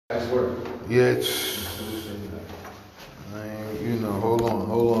Yeah, you know, hold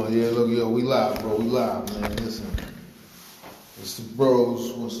on. Yeah, look, yo, we live, bro. We live, man. Listen, it's the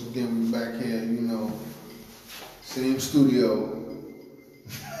bros. Once again, we back here, you know, same studio.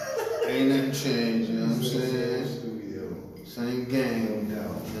 Ain't nothing changed, you know what I'm saying? Same game, you know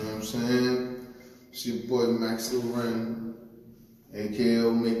what I'm saying? It's your boy Max Loren,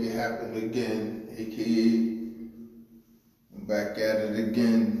 aka Make It Happen Again, aka I'm back at it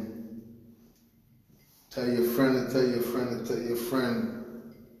again. Tell your friend to tell your friend to tell your friend.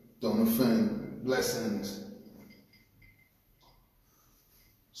 Don't offend. Blessings.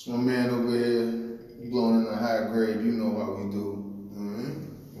 It's my man over here blowing in a high grade. You know how we do.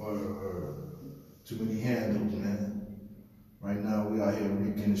 Word. Too many handles, man. Right now we out here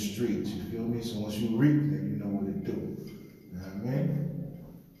reaping the streets. You feel me? So once you reap, then you know what to do. You know what I mean?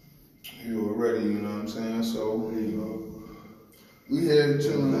 You already, you know what I'm saying? So there you go. We here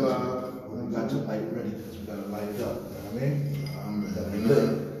chilling live. We got your light ready because we gotta light it up. You know what I mean?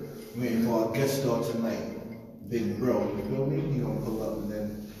 We ain't for our guest star tonight. Big bro, you feel me? He gonna pull up and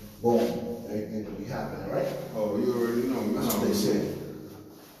then boom, everything will be happening, right? Oh, you already know. That's what they say.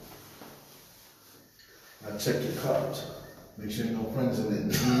 Now check your cards. Make sure no friends in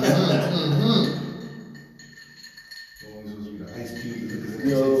it. Ice cube.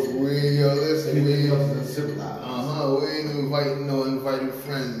 Yo, listen, we ain't inviting no invited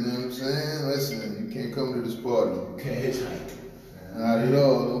friends, you know what I'm saying? Listen, you can't come to this party. You can't hitchhike. Not at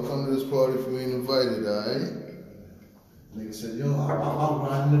all. Don't come to this party if you ain't invited, alright? Nigga said, yo, I'll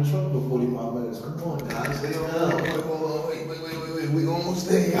ride in the truck for 45 minutes. Come on, guys. Wait. We almost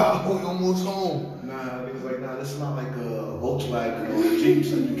there, y'all. We almost home. Nah, niggas like, nah, this is not like a Volkswagen or a Jeep,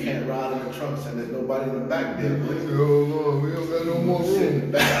 so you can't ride in the trunks and there's nobody in the back there. Hold on, we don't got no more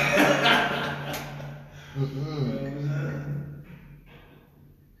room.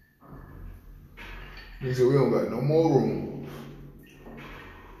 He said we don't got no more room.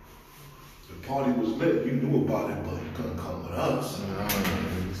 The party was lit, you knew about it, but you couldn't come with us.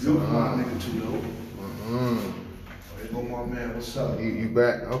 You was my nigga too, though. There go my man, what's up? You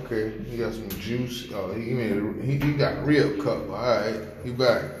back? Okay, he got some juice. Oh, he got a real cup. All right, he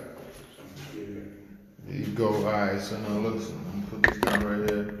back. There you go. All right, so now listen, I'm gonna put this down right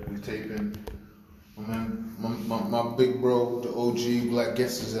here. We taping. My big bro, the OG black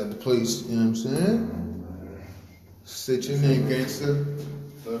guest is at the place. You know what I'm saying? State your name, gangster.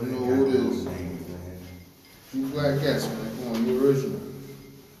 Let them know who it is. You black guest, man. Come on, you original.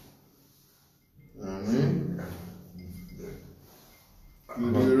 You know what I mean? You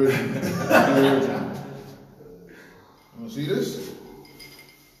the original. You see this?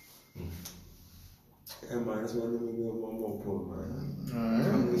 Hey man, that's what I'm gonna do one more point, man.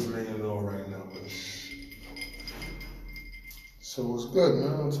 Alright. I'm just laying low right now, but So what's good,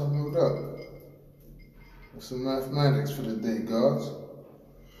 man? Tell me what up. What's the mathematics for the day, guys?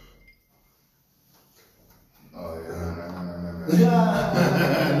 Oh yeah, no.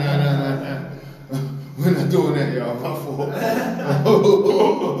 We're not doing that, y'all. My fault.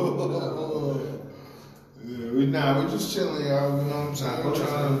 Yeah, we're just chilling, y'all. You know what I'm saying? We're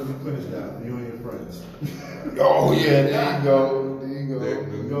trying to finish that. You and your friends. Oh yeah, there you go.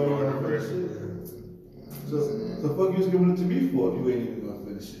 So fuck you was giving it to me for if you ain't even gonna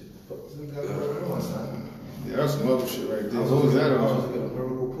finish it. Yeah, that's some other shit right there. What was that? I was gonna get a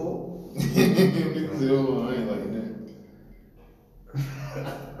miracle pull. I ain't like that.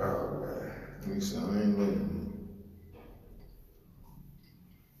 oh man, I ain't like that.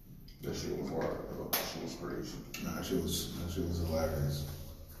 that shit was wild. That shit was crazy. That shit was hilarious.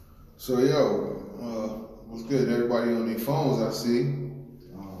 So yo, what's good? Everybody on their phones, I see.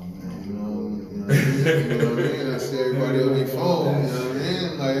 You know what I mean? I see everybody on their phone, you know what I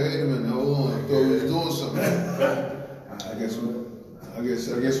mean? Like, wait a minute, hold on, I thought we was doing something. I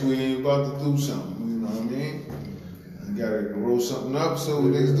guess we ain't about to do something, you know what I mean? We gotta roll something up so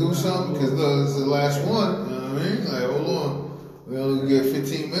we can do something, because look, it's the last one, you know what I mean? Like, hold on, we only get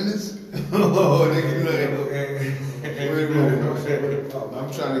 15 minutes? Oh, nigga, wait a minute, I'm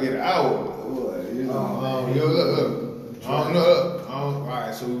trying to get an hour. You know, yo, look. I don't know.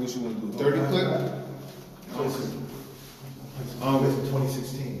 Alright, so what you want to do? 30 clip?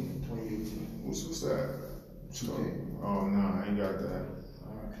 2016, 2018. What's that? 2K. Oh, no, I ain't got that. I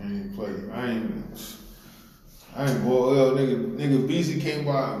can't even play. I ain't boy. Nigga, BZ came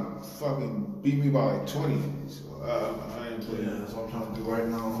by and fucking beat me by like 20. So I ain't playing. Yeah, that's what I'm trying to do right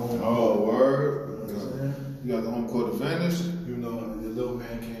now. Home. Oh, word. You know what I'm saying? You got the home court advantage? You know, the little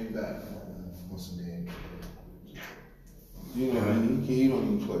man came back. What's the name? You know, he don't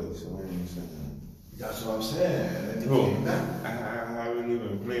even play, so I ain't saying That's what I'm saying. And Who? came back. I haven't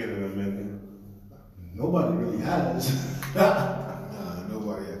even played in a minute. Nobody really has. Nah,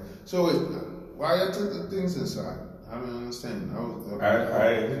 nobody. Had. So wait, why y'all took the things inside? I don't understand. I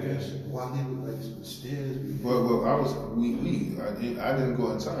Why they look like some stairs? Well, I didn't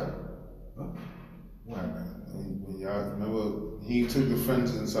go inside. Huh? When y'all remember, he took the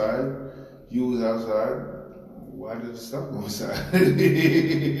friends inside. You was outside. Why did the stuff go inside?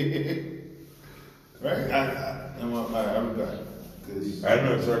 Right? I'm back. I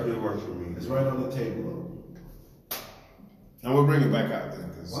know exactly what you mean. It's right on the table. And we'll bring it back out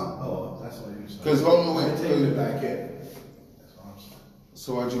then. What? Oh, that's what you're saying. Because hold on, wait. Take it back in. That's what I'm saying.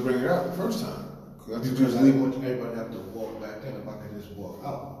 So why'd you bring it out the first time? I thought you Because was I leaving. want everybody to have to walk back in if I could just walk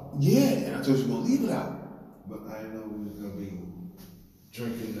out. Yeah, and I thought you were gonna leave it out. But I didn't know we was gonna be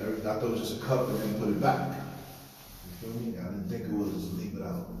drinking everything. I thought it was just a cup and then put it back. You feel me? I didn't think it was just leave it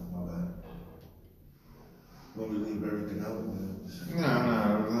out. My bad. When we leave everything out,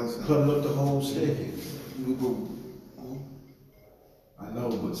 Nah, that's cutting up the whole staircase. we go. I know,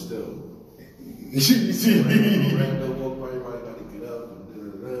 but still. You see? Random walk by, everybody got to get up and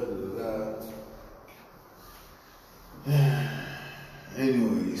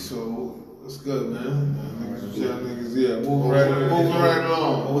Anyway, so it's good, man. Niggas, yeah, moving right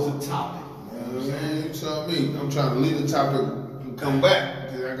along. What was the topic? You know what I'm saying? You tell me. I'm trying to leave the topic and come back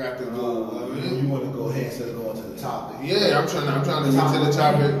because I got to go. You want to go ahead instead of going to the topic? Yeah, I'm trying to get to the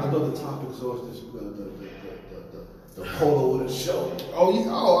topic. I thought the topic was always the polo with a show. Oh, yeah.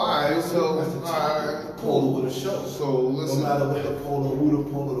 Oh, all right. So, That's the all topic. right. Polo with a show. So listen. No matter what the polo, who the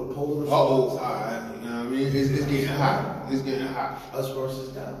polo, Oh, all right. You know what I mean? It's getting hot. It's getting hot. Us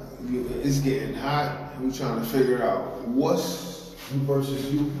versus them. It's getting hot. And we're trying to figure out what's You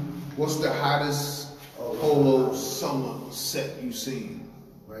versus you. what's the hottest polo summer set you seen.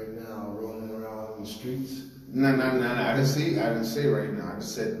 Right now, rolling around in the streets. No. I didn't say right now. I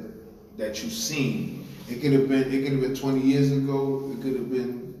just said that you seen. It could have been 20 years ago. It could have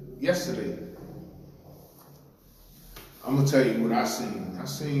been yesterday. I'm gonna tell you what I seen. I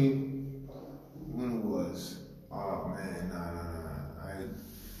seen when it was. Oh man, nah.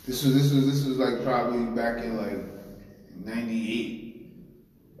 This was like probably back in like '98.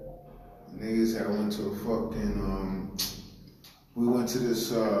 Niggas had went to a fucking we went to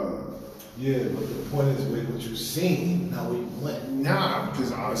this Yeah, but the point is with what you seen, not what you went. Nah,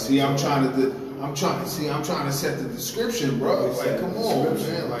 because I'm trying to set the description, bro. Like, come on,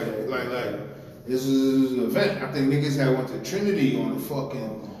 man. Like, this is an event. I think niggas had went to Trinity on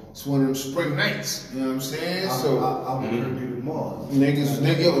it's one of them spring nights. You know what I'm saying? I'm gonna do tomorrow. Niggas.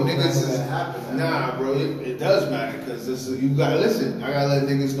 Nah, Bro, it does matter because you gotta listen. I gotta let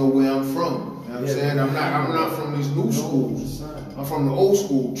niggas know where I'm from. You know what I'm saying? I'm not from these new schools. I'm from the old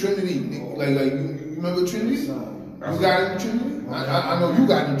school, Trinity. Like you remember Trinity? You got in Trinity? I know you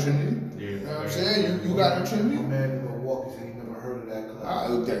got in Trinity. You know what I'm saying? You got in Trinity? My man in Milwaukee said he never heard of that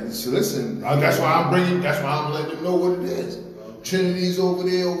club. So listen, that's why I'm letting them know what it is. Trinity's over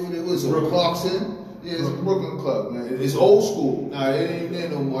there. What's it? Clarkson? Yeah, it's a Brooklyn club, man. It's old school. Nah, it ain't there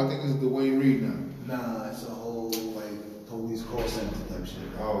no more. I think it's Dwayne Reed now. Nah, it's a whole police call center type shit.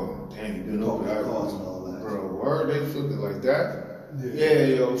 Oh, damn, you been over that. Calls and all that. Bro, word, they flipped it like that? Yeah,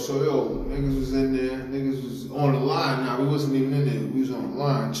 yo, so niggas was in there, niggas was on the line. Now we wasn't even in there, we was on the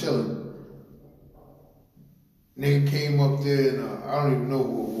line chilling. Nigga came up there and I don't even know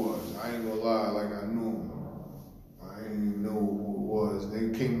who it was. I ain't gonna lie, like I knew him. I didn't even know who it was.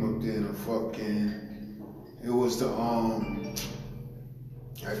 Nigga came up there and it was the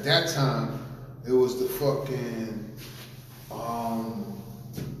at that time it was the fucking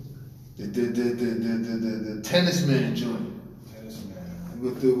the tennis man joint.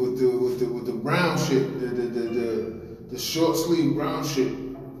 With the brown shit, the short sleeve brown shit.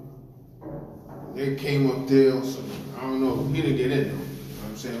 They came up there on some, I don't know, he didn't get in though. You know what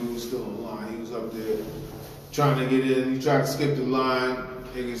I'm saying? We was still in line. He was up there trying to get in. He tried to skip the line.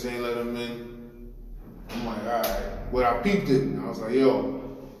 Niggas ain't let him in. I'm like, alright. But I peeped it and I was like, yo.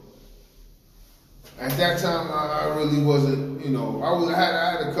 At that time, I really wasn't, I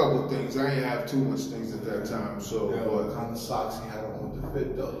had a couple things. I didn't have too much things at that time. So, what kind of socks he had on with the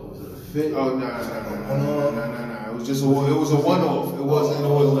fit though? Was it a fit? Oh no! It was just it was a one-off. It wasn't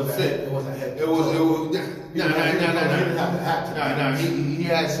a fit. It wasn't a head. It was He didn't have the hat to match. He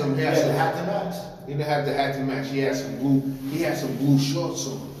had some. He had the hat to match. He didn't have the hat to match. He had some blue shorts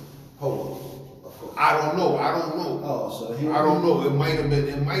on. Polo, of course. I don't know. Oh, so I don't know. It might have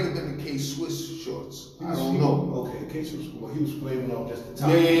been the K-Swiss shorts. I don't know. Okay, K-Swiss. Well, he was flaming off just the top.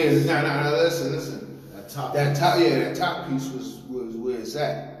 Yeah. Nah. Listen. That top. That top piece was where it's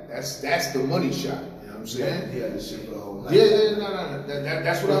at. That's the money shot. You know what I'm saying? He had this shit for the whole night. Yeah, no.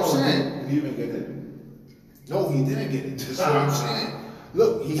 That's what I'm saying. Did he even get it? No, he didn't get it. That's what I'm saying.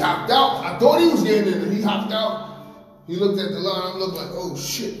 Look, he hopped out. I thought he was getting it. He hopped out. He looked at the line. I'm looking like, oh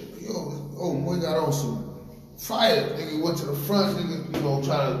shit, boy got on some fire. Nigga went to the front. Nigga,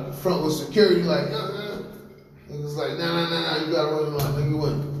 trying to front with security. Like, Nigga's like, nah, you gotta wait a minute. Nigga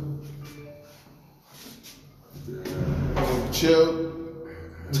went. Chill.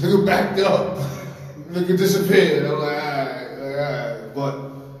 Nigga backed up. Nigga disappeared. I'm like, alright. But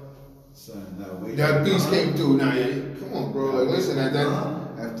that beast came through. Now, come on, bro. Like, listen,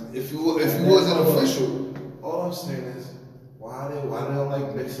 if he wasn't official. All I'm saying is, why they don't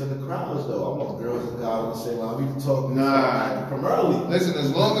like mixing the crowds though? I want girls and guys on the same line. We can talk from early. Listen,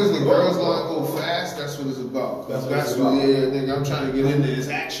 as long as the girls line go fast, that's what it's about. That's what nigga, I'm trying to get in there. There's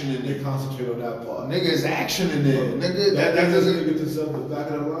action in there. They concentrate on that part. Nigga, there's action in there. Nigga, that doesn't get to the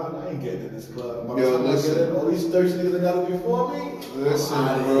back of the line. I ain't getting in this club. Yo, listen. All these thirsty niggas that got it before me. Listen,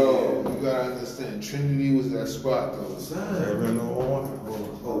 bro. You gotta understand. Trinity was that spot though.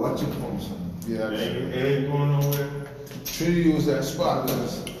 Oh, watch your phone, son. Yeah, it ain't going nowhere. Trinity was that spot,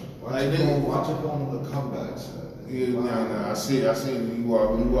 cause watch your phone on the comebacks. Yeah, nah. I see you are.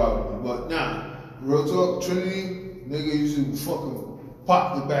 But nah, real talk, Trinity, nigga used to fucking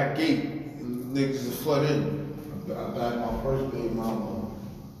pop the back gate and niggas just flood in. I back my first baby mama.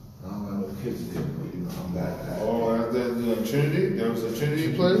 I don't got no kids there, but I'm back. Oh, that's Trinity? That was a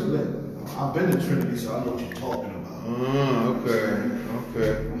Trinity place? I've been to Trinity, so I know what you're talking about. Okay.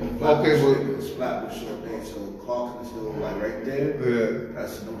 But Flatbush short day, so Clark is still like right there. Yeah.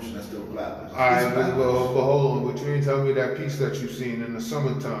 That's the notion. That's still Flatbush. Alright, but hold on. But you ain't tell me that piece that you seen in the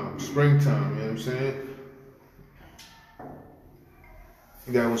summertime, springtime. You know what I'm saying?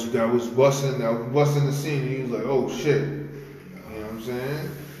 That was busting the scene. And you was like, oh shit. You know what I'm saying?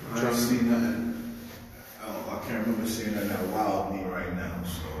 I ain't seen nothing. I can't remember seeing that wild me right now,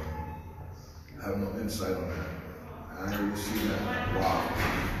 so I have no insight on that. I ain't really seen that. Wow.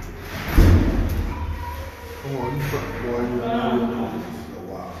 Come on, you front, boy. You know.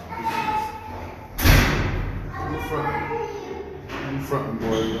 Wow. You frontin',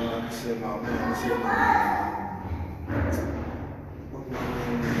 boy. You know. I said, my man. I said, my man.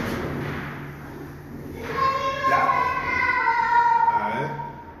 Alright.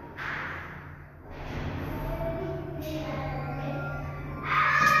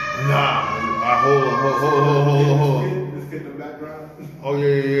 Nah. Hold on. Let's get the background. Oh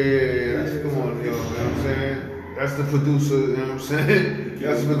yeah. Come on, yo. You know what I'm saying? That's the producer. You know what I'm saying?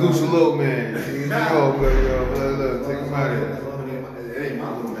 That's the producer, little man. Look, take him out of here. It ain't my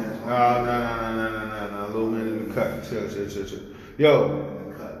little man. No. Little man in the cut. Chill. Yo,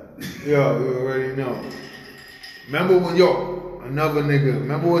 you already know. Remember when another nigga?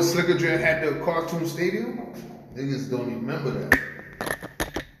 Remember when Slicker Dread had the cartoon stadium? Niggas don't even remember that.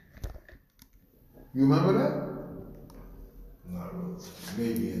 You remember that? Not really.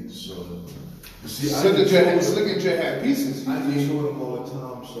 Maybe it's sort of. See, Slicker Dread had pieces. I used to show him all the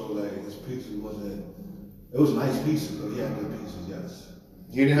time, so like his pieces wasn't. It was nice pieces, though. He had good pieces, yes.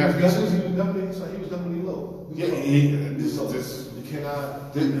 You didn't have pieces? He was definitely low. This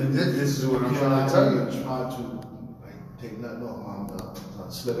is what I'm trying to tell you. Try to take nothing off my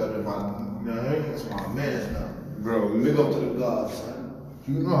slip out of my. That's my man now. Bro, big up to the gods, son.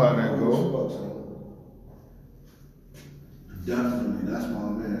 You know how that goes. Definitely, that's my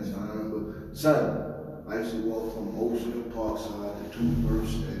man. Son. I remember, son, I used to walk from Ocean to Parkside to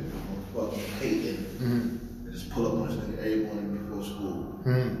Toothbrush and fucking Hayden. And just pull up on this nigga every morning before school.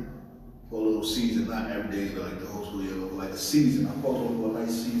 For a little season, not every day, like the whole school year, but like a season. I fucked over for a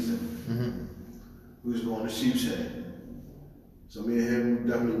nice season. We was going to Sheep's Head. So me and him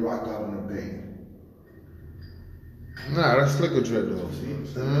definitely rocked out on the bay. Nah, that's Slicker Dread though.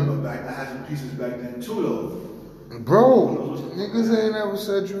 But I had some pieces back then too though. Bro, niggas ain't ever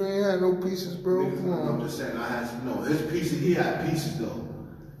said you ain't had no pieces, bro. Come on. I'm just saying, I had some, no, his pieces, he had pieces though.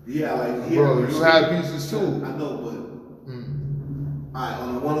 He had like, you had pieces too. I know, but alright,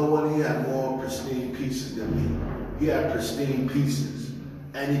 on the 101, he had more pristine pieces than me. He had pristine pieces,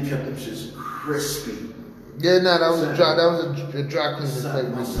 and he kept them shits crispy. Yeah, nah, that was a dry cleaning type.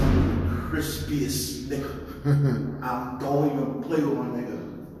 My son was the crispiest nigga. I don't even play with my nigga.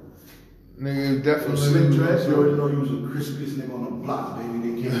 Nigga, definitely. Slick Dread, you already know you was the crispiest nigga on the block, baby.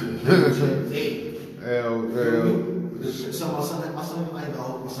 They came. So my son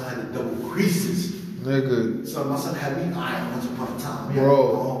had the double creases. Nigga. So my son had me iron once upon a time.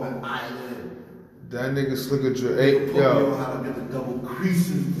 Bro. Iron. That nigga Slicker Dread. Put me on how to get the double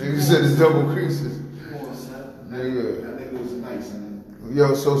creases. Nigga said the double creases. Come on, son. Nigga. That nigga was nice, man.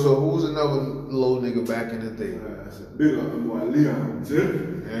 Yo, so who was another little nigga back in the day? That's a big up, boy, Leon,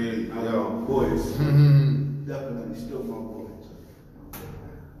 too. Hey, I yo. love boys. Definitely still my boy.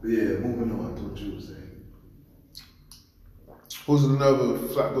 But yeah, moving on to what you were saying. Who's another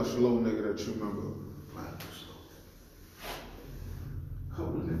Flatbush little nigga that you remember?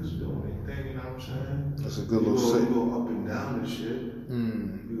 Couple of niggas doing their thing, you know what I'm saying? That's a good You little go, set. you go up and down and shit.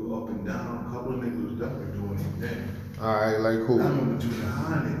 You go up and down. A couple of niggas was definitely doing their thing. Alright, like I who? remember junior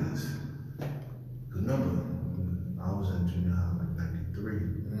high niggas. Remember, I was in junior high like 93,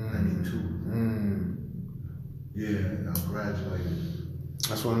 92. Yeah, and I graduated.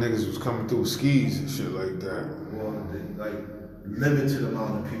 That's when niggas was coming through with skis and shit like that. Well, like limited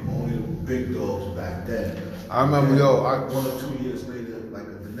amount of people, only the big dogs back then. I remember, yo, 1 or 2 years later, like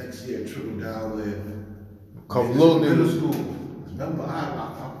the next year, it trickled down with couple little middle niggas. school. Remember,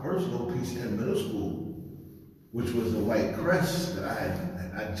 my first little piece in middle school, which was the white crest that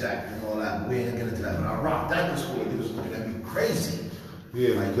I jacked and all that. We ain't gonna get into that, but I rocked that in school. They was looking at me crazy.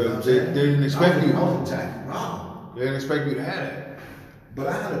 Yeah, Like, because they didn't expect you. I was jacked wrong. They didn't expect you to have that. But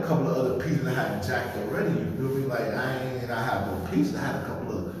I had a couple of other pieces I had jacked already, you feel me? Like, I had no pieces. I had a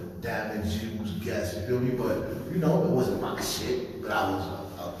couple of damaged, used, guests, you feel me? But, you know, it wasn't my shit, but I was,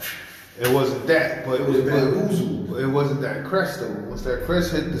 It wasn't that, but it was bamboozled. But it wasn't that crest though. Once that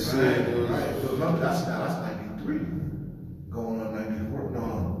crest hit the scene, it was, Right. But remember, that's 93. Going on 94.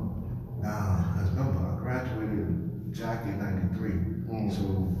 No. I remember, I graduated Jack in 93. So,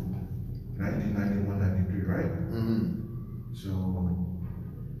 1991, 93, right? So,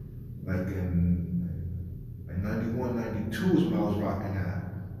 like in 91, 92 is when I was rocking that.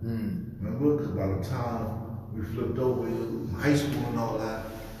 Remember? Because by the time we flipped over in high school and all that,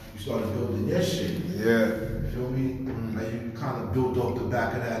 you started building your shit. yeah. You feel me? Like you kind of built off the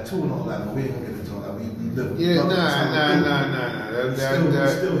back of that too and all that, but we ain't gonna get into all that. We live. Yeah, nah. We're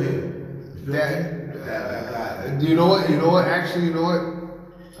still here. You feel me? That you know what? Actually, you know what?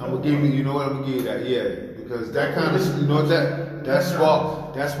 I'm gonna give you. You know what? I'm gonna give you that. Yeah. Because that kind of, you know, that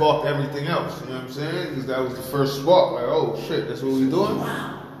sparked everything else. You know what I'm saying? Because that was the first spark. Like, oh shit, that's what we doing.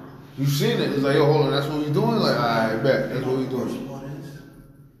 Wow. You seen it? It's like, yo, hold on, that's what we doing. Like, I bet that's what we doing. First one is,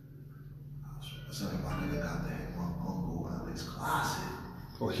 son, my nigga got that in my uncle out of his closet.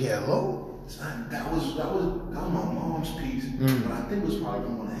 Oh, hello. Son, that was my mom's piece, but I think it was probably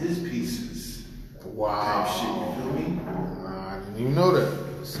from one of his pieces. Wow. Type shit, you feel me? Nah, I didn't even know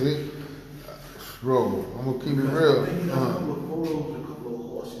that. See? Bro, I'm gonna keep it real. Maybe a couple of photos with a couple of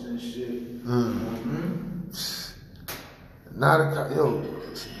horses and shit. Not a yo.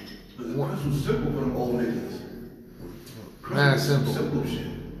 This was simple for them old niggas. Man, simple. Simple shit.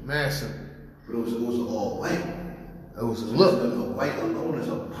 Man, simple. But it was all white. It was a look. The white alone is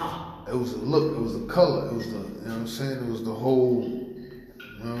a pop. It was a look. It was the color. It was the, you know what I'm saying? It was the whole,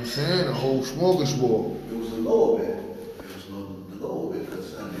 you know what I'm saying? The whole smorgasbord. It was a lower bit. It was the lower bit.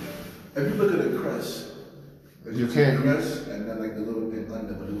 Because if you look at the crest, You can't. crest and then like the little thing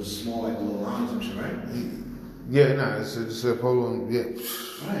under, but it was small, like the little lines and shit, right? Yeah, nah, it's a polo. Yeah.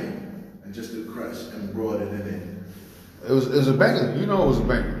 Right. And just the crest and broadened it in. It was a banger. You know it was a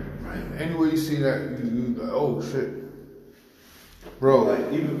banger. Right. Anywhere you see that, you like, oh shit. Bro.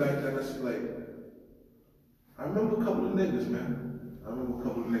 Like, even back then, it's like, I remember a couple of niggas, man. I remember a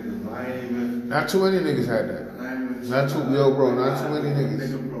couple of niggas, but I ain't even. Not too many niggas had that. I ain't even. Not too, yo, bro, not too many niggas.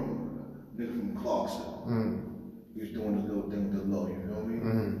 Nigga from Clarkson. He was doing this little thing with the low, you feel me?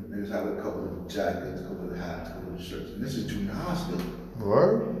 Niggas had a couple of jackets, a couple of hats, a couple of shirts. And this is junior high still. What?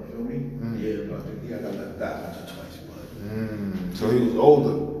 You feel me? Yeah, but I think he got left that once or twice, but. So he was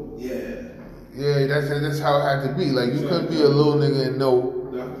older. Yeah. Yeah, that's how it had to be. Like, you couldn't be a little nigga and know.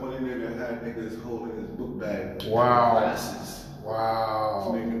 That funny nigga had niggas holding his book bag. Wow. Glasses. Wow.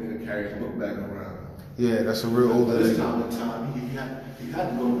 So making nigga carry his book bag around. Yeah, that's a real older This nigga. time, he had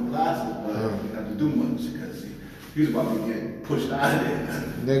to go to the classes, but he didn't have to do much because he was about to get pushed out of there.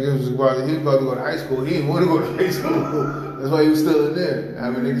 Niggas was about to go to high school. He didn't want to go to high school. That's why he was still in there,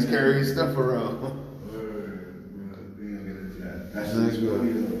 having niggas carry his stuff around. We ain't gonna get into that. That's That's just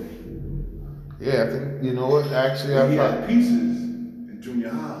good. Yeah, I think, you know what, actually, he I had pieces in junior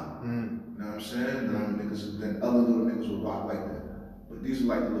high. You know what I'm saying? Then other little niggas would rock like that. But these are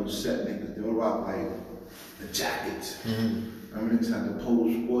like the little set niggas. They would rock like the jackets. I mean, niggas had the polo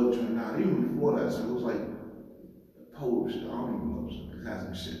sport joint out. Even before that, so it was like the polo shit. I don't even know. It had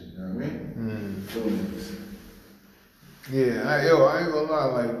some shit. You know what I mean? Those niggas. Yeah, I ain't gonna lie,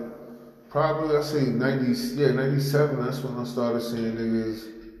 like, probably, I say 97, that's when I started seeing niggas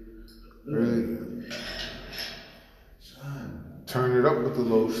really Son. turn it up with the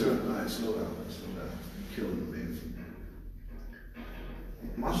low shit. Alright, slow down. You killed me, baby.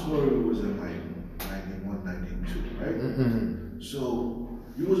 my story was in like 91, 92, right? Mm-hmm. So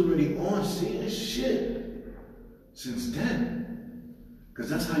you was already on seeing shit since then. Because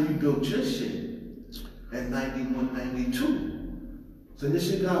that's how you built your shit at 91, 92. So this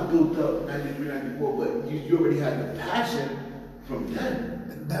shit got built up 93, 94, but you already had the passion from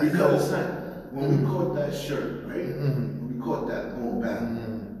then. Because son, when we caught that shirt, right? When we caught that boom bap,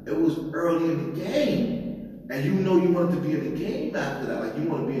 it was early in the game. And you know you wanted to be in the game after that. Like you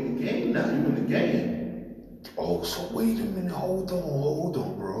want to be in the game now. You in the game. Oh, so wait a minute. Hold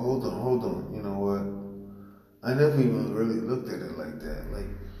on, bro. Hold on. You know what? I never even really looked at it like that. Like,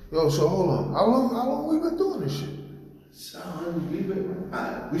 yo, so hold on. How long we been doing this shit? Son, we been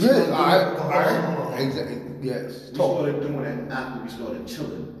exactly. Yes. We started doing it after we started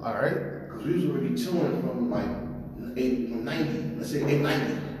chilling. All right. Because we was already chilling from like 90. Let's say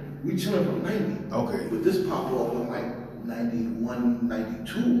 890. We chilling from 90. Okay. But this popped off in like 91,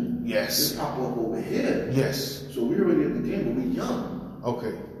 92. Yes. This popped off over here. Yes. So we already in the game, but we young.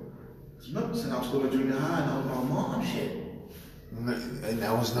 Okay. Remember, since I was still in junior high and I was my mom shit. And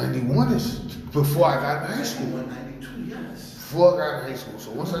that was 91-ish. Before I got in high school. 92, yes. Before I got in high school.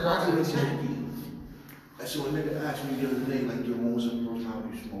 So once I got in high school. And so a nigga asked me the other day, like, yo, when was the first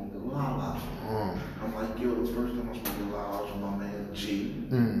time you smoked the Lala? I'm like, yo, the first time I smoked the Lala was with my man G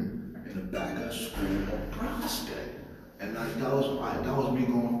in the back of school on Prospect. And like, that was me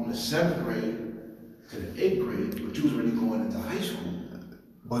going from the 7th grade to the 8th grade, but you was already going into high school.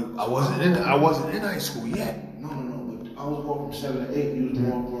 But I wasn't in high school yet. No, but I was going from 7 to 8, you was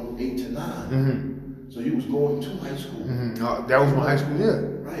going from 8 to 9. So you was going to high school. That was my high school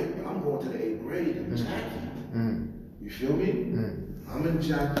year. Right, but I'm going to the 8th grade in Jackie. You feel me? I'm in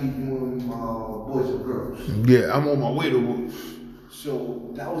Jackie doing my boys and girls. Yeah, I'm on my way to Whoops.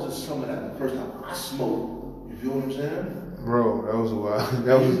 So that was the summer that the first time I smoked. You feel what I'm saying? Bro, that was a while. I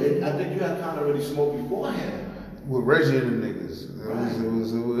think you had kind of already smoked beforehand. With Reggie and them niggas. It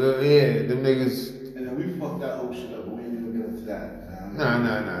was them niggas. And then we fucked that whole shit up, but we ain't even get into that. Nah.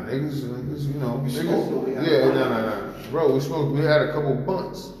 Niggas, you know. We niggas. smoked, Nah. Bro, we smoked. We had a couple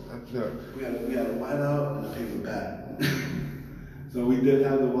bunts. We had a white out and a paper bag. So we did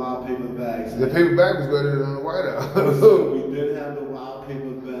have the wild paper bags. The paper bag was better than the white out. So we did have the wild paper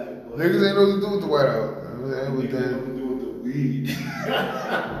bag. Niggas ain't know what to do with the white out. Niggas ain't know what to do with the weed.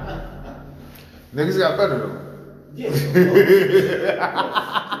 Niggas got better though. Yeah.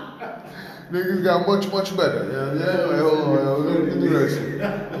 Niggas got much better. Yeah. Like, hold on, let me do that shit.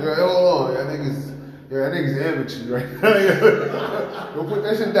 Yeah, hold on, niggas amateurs right now. Don't put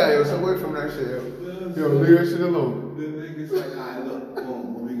that shit down, yo. Stay away from that shit, yo. Leave that shit alone. The niggas like, alright, look,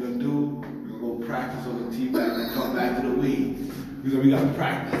 boom, what we gonna do? We gonna go practice on the tea bag and come back to the weed. We gotta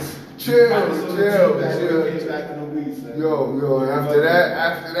practice. Chill. Back to the weed, son. Yo, after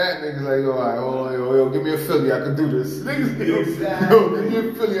that, niggas like, yo, alright, hold on, yo, give me a Philly, I can do this. Niggas, exactly. Yo, give me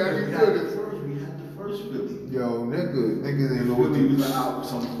a Philly, I can do this. We had the first Philly. Yo, niggas ain't know what Philly to was do. out,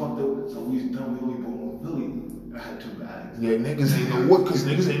 so we fucked up, so we done, we only bought one Philly. I had 2 bags. Yeah, niggas ain't know what, cause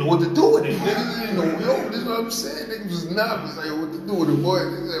niggas ain't know what to do with it. Niggas ain't know, yo, this is what I'm saying. Niggas was novice, like, what to do with it, boy.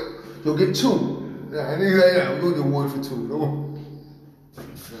 Niggas like, yo, get 2. Yeah, and niggas like, yeah, we're gonna get 1 for 2. No.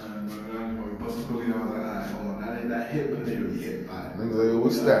 That hit, but they were hit by it. Niggas like, yo,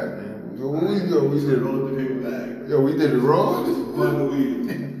 what's that, man? Yo, what we do? We did roll up the paper bag. Yo, we did it wrong? Bun the weed.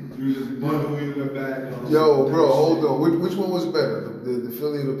 We just bun the weed in the bag. Yo, bro, hold on. Which one was better? The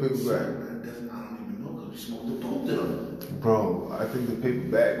Philly or the paper bag? I don't even know because we smoked the both of them. Bro, I think the paper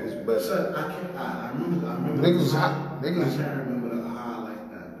bag was better. Son, I remember. Niggas was hot. Niggas. I can't remember the high like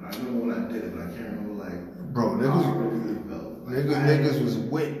that, but I remember when I did it, but I can't remember like. Bro, how I really felt. niggas was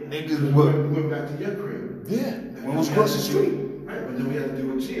wet. Niggas we went back to your crib. Yeah. We was across the street. Right, but then we had to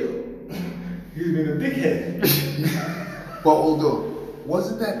do a chill. He was being a dickhead. But hold on.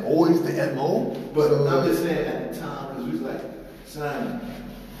 Wasn't that always the MO? But I'm just saying at the time, because we was like, son,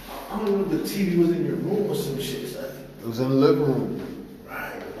 I don't know if the TV was in your room or some shit, son. It was in the living room.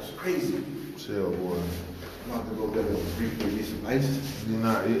 Right, it was crazy. Chill, boy. I'm about to go get a briefly get some ice. You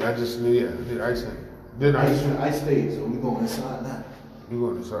know, I just knew, I did ice. Did ice. Ice stayed, so we going inside now. You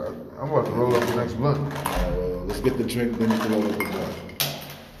going inside? I'm about to roll up the next blunt. Well, let's get the drink, then we can roll up the blunt.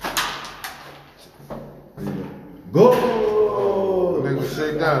 Go! Nigga,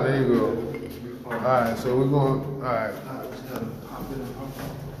 straight down. There you go. All right, so we're going. All right.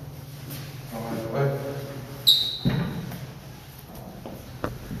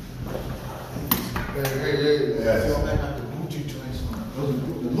 Hey. Those are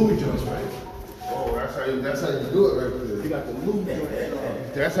the Louis joints, right? Oh, that's how you do it right there. You got the Louis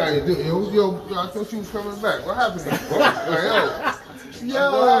joints. That's how you do it. Yo, I thought you was coming back. What happened? Like, yo.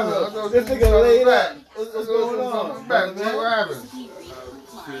 Yo, this nigga laid up. What's going on? Back, man. What happened?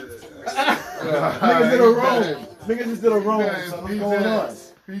 Niggas did a roll. Niggas just did a roll. What's going on?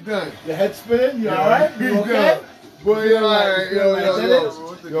 He done. Your head spinning? You alright? You okay? Boy, you alright. Yo, we live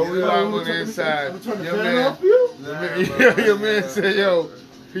Yo, on the inside. Turn the Your fan man, off you? your man said, yo,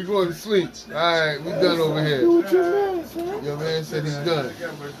 he going to sleep. Alright, we done over here. What your man, son? Your man said he's done.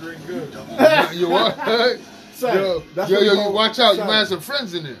 You what? Son, yo, watch out. You might have some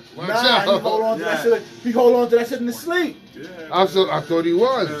friends in there. Watch out. He hold on to that shit. He hold on to that shit in his sleep. I thought he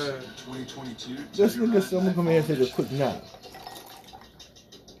was. 2022. This nigga, so I'm gonna come here and take a quick nap.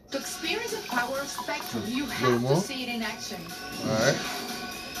 To experience the power of Spectrum, you have to see it in action. Alright.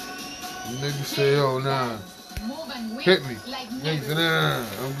 You niggas say, yo, nah. Move and win Hit me. like Niggas never say, nah,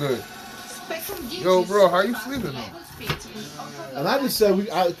 I'm good. Spectrum gives Yo, you bro, how you super sleeping, level speed with ultra-low And I just said,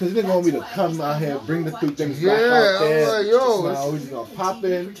 because they didn't want me to come out here, bring the 3 things Yeah, back out there. I'm like, yo, No, we just gonna pop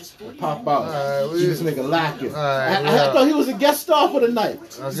in and pop out. Alright, See this nigga lacking. Alright, I thought he was a guest star for the night.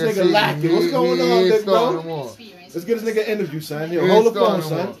 This nigga lacking. What's going on, big bro? experience. Let's get this nigga an interview, son. Yo, He hold the ain't starting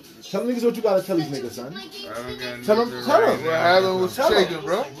phone, no son. more. Tell the niggas what you gotta tell these niggas, son. Tell Tell him. What happened was Tell him. shaking,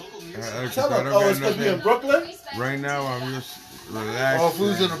 bro. Tell him. Oh, it's because we in Brooklyn? Right now, I'm just relaxed. Oh, if we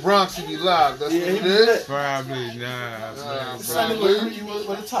was in the Bronx, he'd be live. That's Yeah, what it he is. Probably not. Son, Probably. you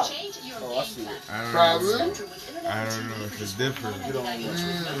with the top. Change your Oh, I see it. I don't Probably. know. I don't know. It's a different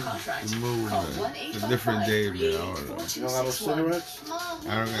mood. It's a different day, man. I don't know. You don't got no cigarettes? I don't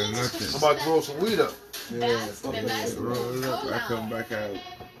got I'm nothing. about to roll some weed up. Roll it up. I come back out. Wait.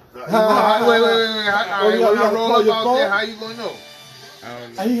 How you gotta I roll call up your out phone? there, how you gonna know? I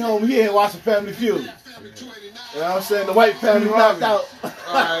don't know. And he home here watching Family Feud. You know what I'm saying? The white family knocked out.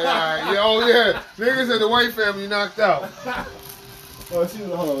 Alright. Yeah, oh yeah. Niggas said the white family knocked out. Oh, see,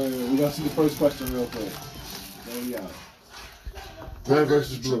 hold on, we're gonna see the first question real quick. There we go. Red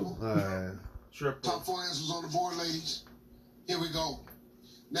versus blue. Alright. Top 4 answers on the board, ladies. Here we go.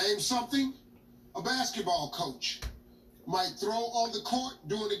 Name something a basketball coach might throw on the court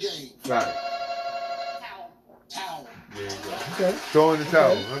during the game. Right. Towel. Okay. Throw in the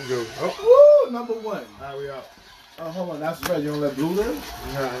towel. I'm good. Oh. Woo, number 1. Alright, we out. Oh, hold on, that's red. You don't let blue in? No.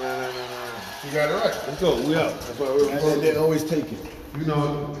 You got it right. Let's go. We out. That's why we're They always take it. You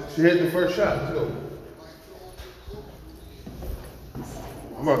know, she hit the first shot. Let's go.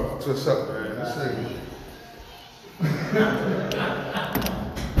 I'm about to twist up, man. This nigga.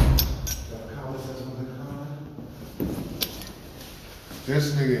 This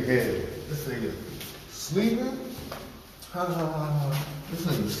nigga head. This nigga sleeping? This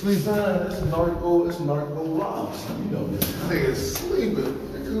nigga sleeping. Son, it's narco Robs. You know this. This nigga sleeping.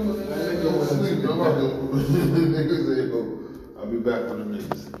 Nigga sleeping. I'm about to. Nigga say, yo, I'll be back with them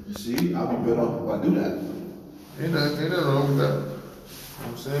niggas. You see, I'll be better off if I do that. Ain't nothing wrong with that. You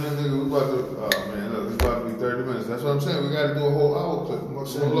know what I'm saying? Nigga, we about to, oh man, look, it's about to be 30 minutes. That's what I'm saying. We got to do a whole hour clip.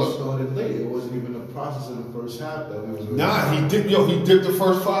 So we started late. It wasn't even the process of the first half that we was. Nah, he dipped the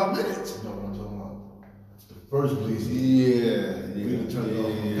first 5 minutes. No, I'm talking about the first bleed. Yeah. We done turned it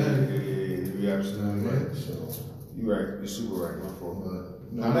off. Yeah. You absolutely right. So, You right. You're super right, my fault.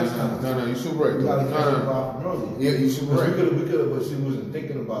 no, next time. No, you're super right. We gotta catch the No. vibe from earlier. Yeah, you're super right. We could have, but she wasn't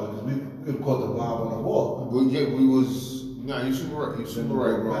thinking about it because we could have caught the vibe on the wall. But yeah, we was. Nah, you super right. You super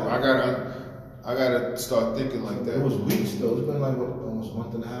right, bro. I gotta start thinking like that. It was weeks though. It's been like what, almost a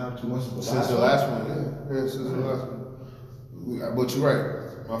month and a half, 2 months Since the last one, yeah. Since the last one. But you're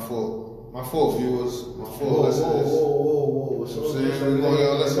right. My fault. My fault, viewers. My fault, listeners. Whoa. You know what I'm saying? We're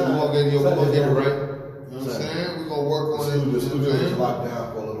gonna get it right. You know what I'm saying? We're gonna work on it. The studio was You know what locked down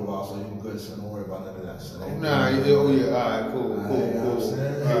for a little while, so you good, so don't worry about none of that. So Nah, alright, cool.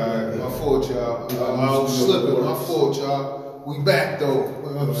 Alright, my fault, y'all. I was slipping, my fault, y'all. We back though, you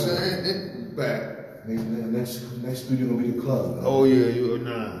know what I'm saying? We back. Next studio gonna be the club. Oh yeah,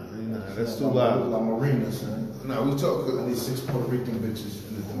 nah, that's too loud. La Marina, son. Nah, we talk I need good. 6 Puerto Rican bitches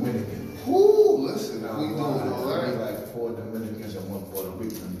in the Dominican. Ooh, listen, we doing all I need right. like 4 Dominicans and 1 Puerto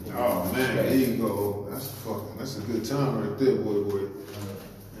Rican. Oh man, there you go. That's a good time right there, boy. You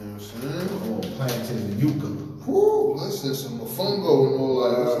know what I'm saying? Oh, plantain and yucca. Woo, listen, some mofongo and all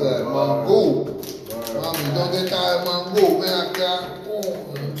that. What's that? Mango. Mommy, don't get tired of mango, man. I got, you know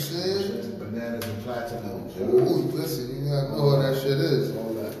what I'm saying? Bananas and platinum. Ooh, listen, you gotta know what that shit is.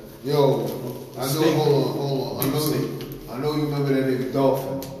 All that. Yo, I know, hold on. I know you remember that nigga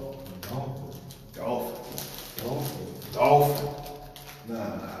Dolphin. Dolphin.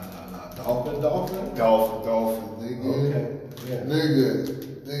 Nah. Dolphin. Nigga. Okay. Yeah.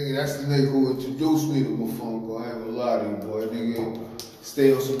 Nigga, that's the nigga who introduced me to mofongo. I ain't gonna lie to you, boy. Nigga,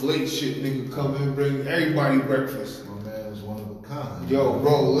 stay on some late shit. Nigga, come in, bring everybody breakfast. My man was one of a mankind. Yo,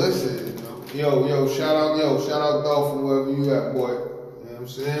 bro, listen. Yo, shout out Dolphin, wherever you at, boy. You know what I'm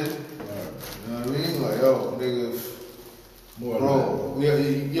saying? You know what I mean? Like, yo, nigga, More bro,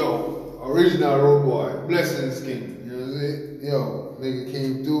 yo, original road boy, blessings king. You know what I'm saying? Yo, nigga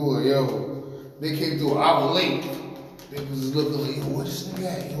came through, like, yo, they came through an hour late. They was just looking like, yo, where this nigga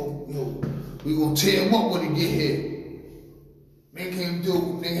at? Yo, we gonna tear him up when he get here. They came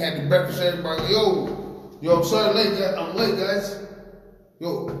through, they had the breakfast, everybody, like, yo, I'm sorry, I'm late, guys.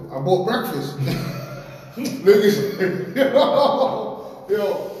 Yo, I bought breakfast. Niggas,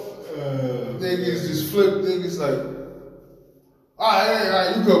 niggas just flipped. Niggas like, all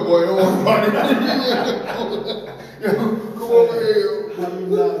right, you good, boy. Don't worry about it. Yo, come over here, yo. How you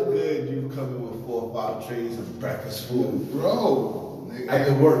not good? You coming with 4 or 5 trays of breakfast food, bro. Nigga,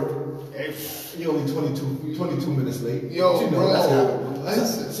 after work. You only 22 minutes late. Yo, but you know, bro,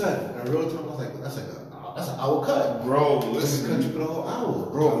 that's son. In real time, I was like, that's an hour cut. Bro, Listen, listen. cut you for the whole hour.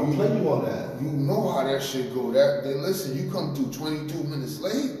 Bro, you play you on that. You know how that shit go. Listen, you come through 22 minutes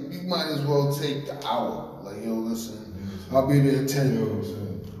late, you might as well take the hour. Like, yo, listen, I'll be there in 10 minutes.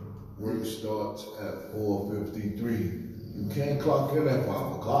 Work starts at 4:53. You can't clock in at 5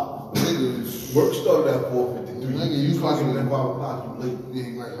 o'clock. Nigga, Work started at 4:53. Nigga, you clocking in fucking- at 5 o'clock, you late.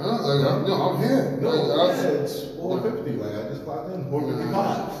 yeah, like, huh? Like, no, I'm here. No, Like, I said it's 4:50. Like, I just clocked in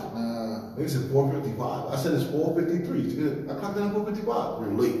 4:55. Nah. They said 4:55. I said it's 4:53. I clocked in at 4:55.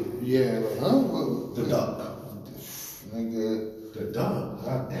 We're late. Yeah, like, huh? What? The duck. Nigga, The duck.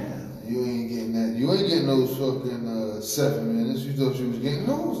 God damn. you ain't getting that. You ain't getting those fucking 7 minutes. You thought you was getting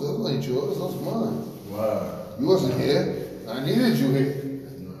those. Those ain't yours. Those mine. Wow. You wasn't here. I needed you here.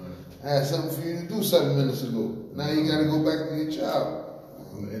 I had something for you to do 7 minutes ago. Now you gotta go back to your job.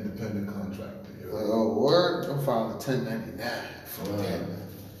 I'm an independent contractor. Yo. Like, oh, word? I'm filing a 1099. Fuck that.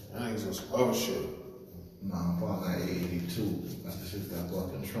 I ain't some other shit. Nah, I'm filing that 882. That's the shit that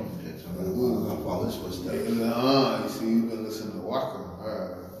fucking Trump did. So Ooh. I follow this with stuff. You see, you've been listening to Walker.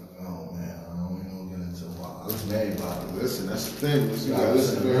 Oh man, I don't even get into why. I listen to everybody. Listen, that's the thing. You Yeah, gotta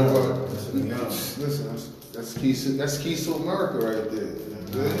listen to listen to everybody. listen to Listen, that's keys to America right there.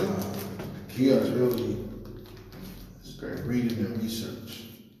 The key is really reading and research.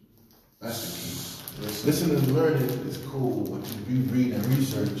 That's the key. Listening and learning is cool, but if you read and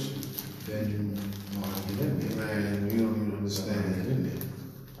research, then you know how to get in there. Man, you don't even understand. Get in there.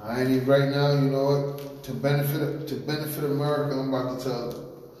 I ain't even right now. You know what? To benefit America, I'm about to tell.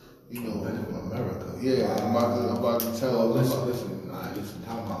 You know, Benefit America. Yeah, I'm about to tell. Oh, listen.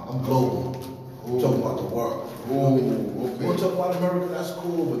 I'm global. I'm talking about the world. Oh, okay. We'll talk about America, that's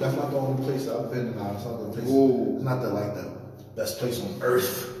cool, but that's not the only place that I've been in. It's not the place. Ooh. It's not the best place on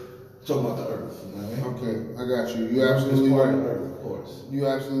earth. I'm talking about the earth. You know what I mean? Okay, I got you. You're absolutely It's part right. of the earth, of course. You're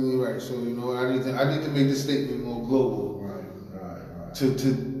absolutely right. So you know what? I need to make this statement more global. Right.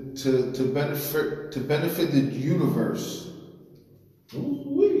 To benefit the universe.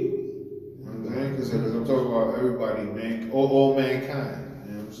 Ooh-wee. Because I'm talking about everybody, man, all mankind.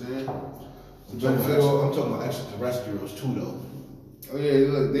 You know what I'm saying? I'm talking about extraterrestrials too, though. Oh yeah,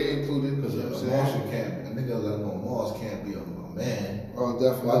 look, they included. Because You know a what I'm Martian saying? can't, a nigga let know Mars can't be a man. Oh,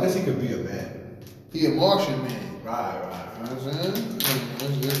 definitely. Well, I guess he could be a man. He a Martian man. Right. You know what I'm saying?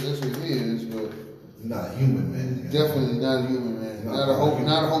 That's what he is, but Not a human man. definitely not a human man. Not a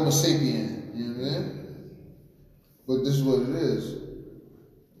Homo sapien. You know what I'm saying? But this is what it is.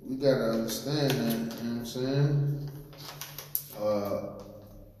 We gotta understand that. You know what I'm saying?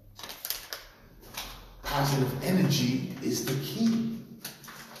 Positive energy is the key. You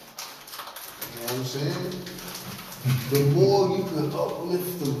know what I'm saying? The more you can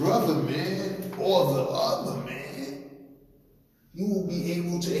uplift the brother, man, or the other man, you will be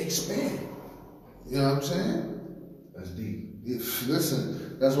able to expand. You know what I'm saying? That's deep.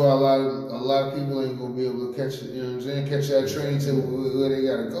 Listen, that's why a lot of people ain't gonna be able to catch it. You know what I'm saying? Catch that train to where they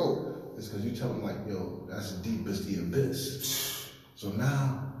gotta go. It's because you tell them like, yo, that's deep as the abyss. So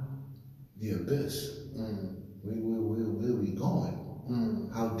now, the abyss. Where we going?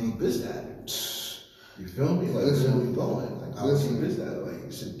 How deep is that? You feel me? Like, Listen, where we going? Like, how listen. deep is that? Like,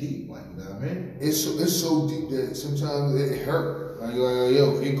 it's deep. Like, you know what I mean? It's so deep that sometimes it hurt. Like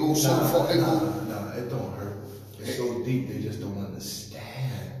yo, it goes so far. Nah, it don't hurt. It's so deep they just don't understand.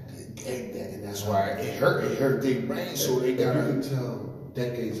 And that's why it hurt. It hurt their brain, so they You gotta. can tell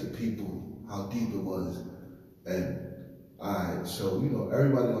decades of people how deep it was. And alright, so you know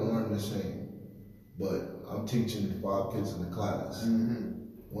everybody don't learn the same. But I'm teaching 5 kids in the class.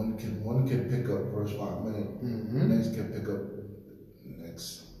 One kid pick up first 5 minutes. Next kid pick up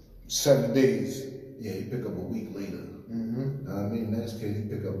next 7 days. Yeah, he pick up a week later. Know what I mean? Next kid he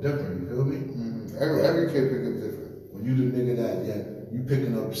pick up different. You feel me? Every kid pick up different. When When you the nigga that, you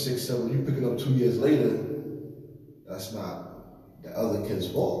picking up 6, 7, you picking up 2 years later, that's not the other kid's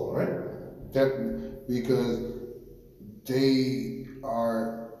fault, right? That because they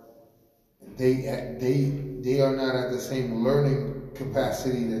are not at the same learning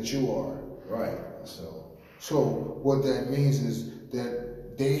capacity that you are. Right. So what that means is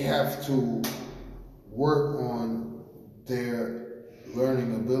that they have to work on their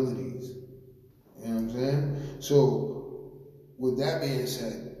learning abilities. You know what I'm saying? So with that being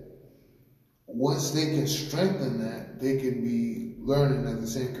said, once they can strengthen that, they can be learning at the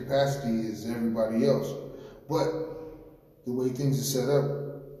same capacity as everybody else. But the way things are set up,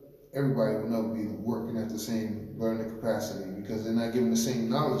 everybody will never be working at the same learning capacity because they're not giving the same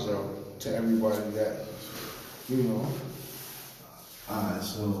knowledge out to everybody that, you know. Alright,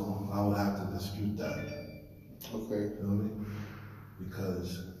 so I would have to dispute that. Okay. You know what I mean?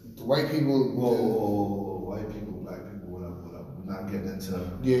 Because the white people, white people, black people, whatever. We're not getting into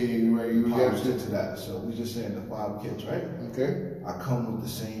you're right. You get into that. So we just saying the 5 kids, right? Okay. I come with the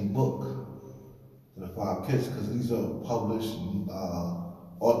same book to the 5 kids because these are published,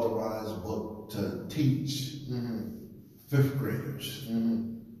 authorized book to teach 5th graders.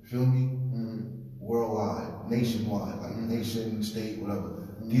 Feel me? Worldwide, nationwide, like nation, state, whatever.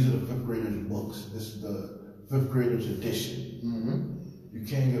 These are the 5th graders' books. This is the 5th graders' edition. You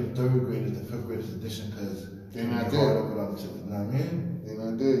can't give 3rd graders the 5th graders edition because they're not there. You know what I mean? They're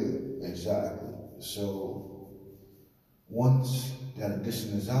not there. Exactly. So once that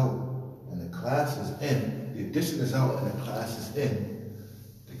edition is out and the class is in, the edition is out and the class is in,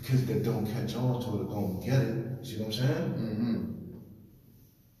 the kids that don't catch on to it don't get it. You see what I'm saying?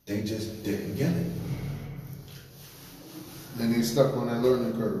 They just didn't get it. And they stuck on that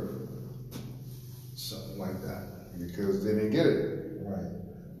learning curve. Something like that. Because they didn't get it. Right.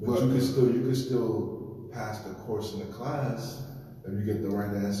 But you can still pass the course in the class if you get the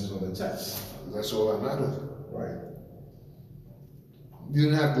right answers on the test. That's all that matters. Right. You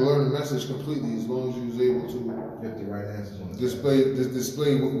didn't have to learn the message completely as long as you was able to get the right answers on the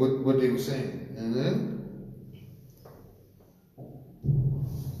display what they were saying. And then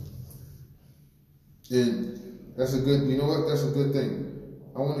that's a good, you know what? That's a good thing.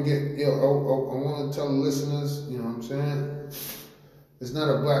 I want to tell the listeners, you know what I'm saying? It's not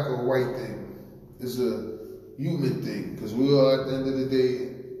a black or white thing. It's a human thing. Because we all, at the end of the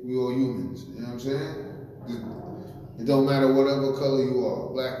day, we all humans. You know what I'm saying? It don't matter whatever color you are.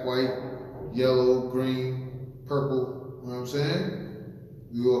 Black, white, yellow, green, purple. You know what I'm saying?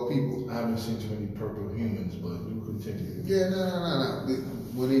 We all people. I haven't seen too many purple humans, but you continue. Yeah, no.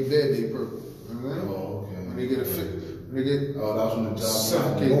 When they dead, they purple. You know what I mean? Oh, okay. When they get that was on the job.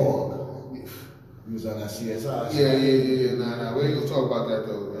 suffocated. He was on that CSI. Yeah. Nah. We ain't gonna talk about that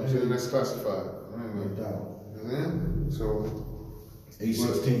though. I'm saying that's classified. No doubt. You know? So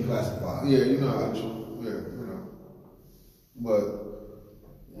A16 classified. Yeah, you know how you know. But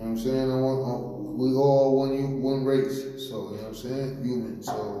you know what I'm saying? We all one race. So you know what I'm saying? Human.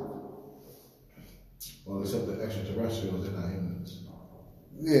 So well, except the extraterrestrials, they're not humans.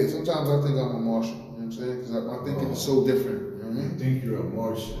 Yeah, sometimes I think I'm a Martian. You know what I'm saying? Because my thinking is so different. You know what I mean? You think you're a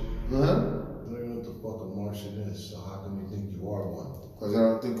Martian? Uh-huh. I don't know what the fuck a Martian is, so how can you think you are one? Because I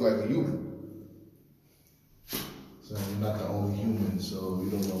don't think like a human. So you're not the only human, so you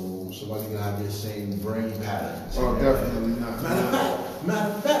don't know, somebody can have your same brain patterns. Oh, definitely not.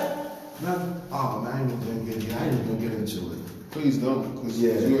 Matter of fact, oh man, I ain't even gonna get into it. Please don't, because you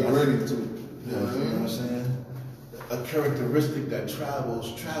ain't ready to. You know what I'm saying? A characteristic that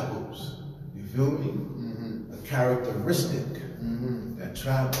travels. You feel me? A characteristic that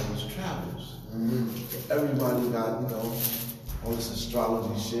travels. Everybody got, all this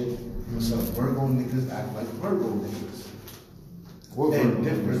astrology shit. Some Virgo niggas act like Virgo niggas. What and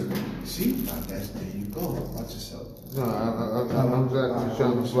different. See, I guess there you go. Watch yourself. No, I'm exactly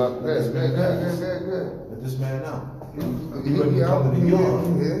trying to swap. Good. Let this man out. You ready to come to the yard?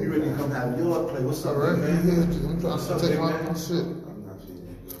 You ready to come have yard play? What's up, man? I'm trying to take my shit. I'm not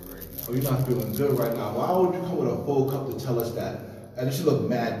feeling good right now. Oh, you're not feeling good right now. Why would you come with a full cup to tell us that? And it should look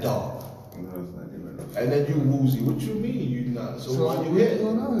mad dog. No, it's not even enough. And then you woozy. What you mean you not? So why you what's here?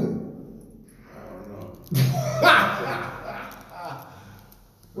 going on here?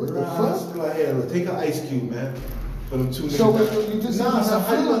 What the fuck? Go ahead, take an ice cube, man. For them 2 niggas. So you just nah, said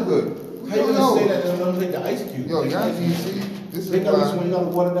how you feeling good. How you gonna say that and don't take the ice cube? Yo, y'all you see, this is Take why. ice when you gotta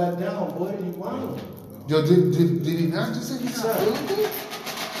water that down, boy. You wild. Yo, did he not just say he's not feeling good?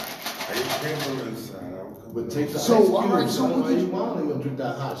 I ain't from inside. But take the So, ice cube. alright, so why what you you- wild? You gonna drink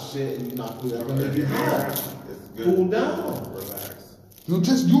that hot shit and you not cool. That's gonna It's make you hot. good. Cool down. Relax. You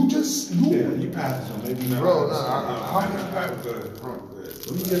just. Yeah, you pass it on. Maybe not. Bro, how can I I'm good.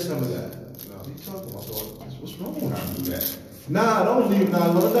 Let me get some of that. No. What are you talking about? What's wrong with I'll you? do that. Nah, don't leave.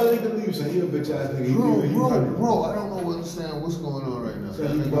 Nah, don't leave. Say, you a bitch ass nigga. Bro, I don't understand what's going on right now. So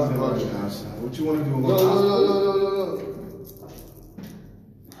you bugging right now, son. What you want to do? Yo.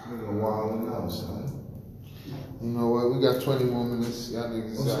 Nigga wilding out, son. You know what? We got 20 more minutes. Y'all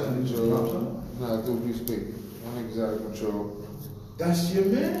niggas What's out that? of You control. just dropped Nah, do be speaking. Y'all niggas out of control. That's your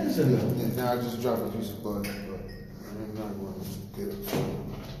man's in there. And now I just dropped a piece of butter, but I'm not going to get it.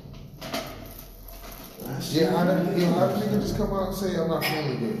 Yeah, how did nigga just come out and say I'm not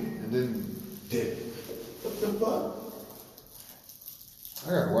feeling good? And then Dick. What the fuck? I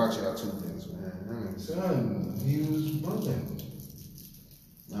gotta watch y'all two niggas, man. I mean, Son, he was bugging.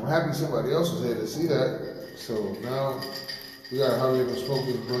 I'm happy somebody else was here to see that. So now we gotta hurry up and smoke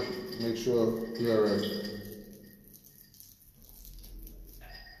this blunt, make sure we alright.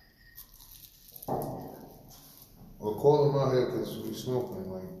 Or call him out here because we smoking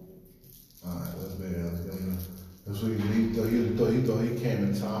like. Alright, let's be honest. That's what he thought he came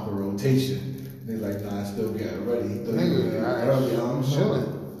in time for rotation. He's like, nah, I still getting ready. He thought I'm chilling.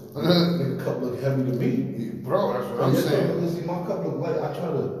 Nigga cup look heavy to me. Bro, that's what I'm saying. See, my cup look light. I try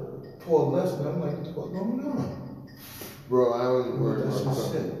to pour less, and I'm like, what the fuck going on? Bro, I wasn't worried That's about the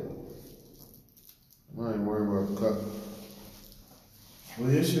just cup. it. I ain't worried about the cup. Well,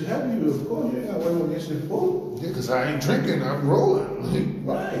 your shit heavy, of course. You ain't got to worry about your shit full. Yeah, because I ain't drinking, I'm rolling.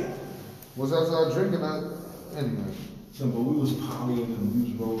 Right. What's outside drinking? Anyway. So, but we was polying and we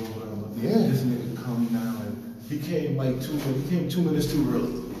was rolling, whatever. Yeah. This nigga come now and he came like 2 minutes. He came 2 minutes too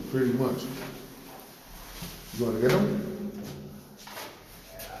early. Pretty much. You gonna get him?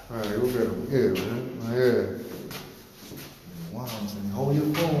 Alright, we'll get him. Yeah, man. Yeah. Wow, I'm saying, hold your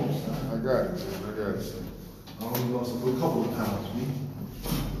phone, son. I got it, man. I got it. I only lost a couple of pounds, me.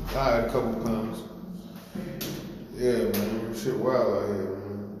 I had a couple pounds. Yeah, man. Shit wild out here,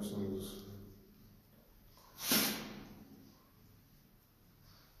 man. This niggas.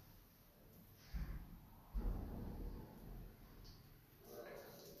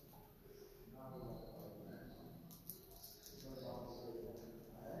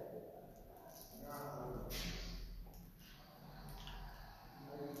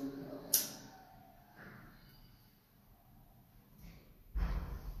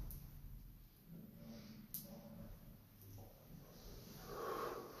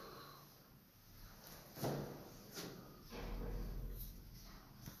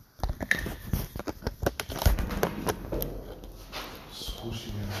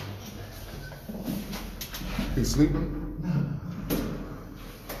 He sleeping?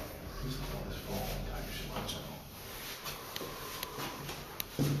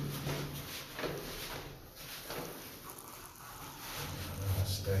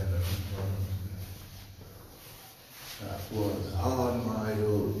 That was hard,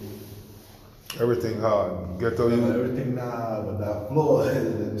 Mario. Everything hard. Ghetto you. Everything nah, but that floor,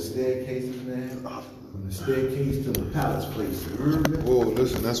 the staircases, man. From the staircase to the palace place. Whoa,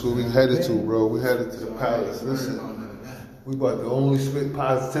 listen, that's where we headed to, bro. We headed to the palace. Listen, we about to only spit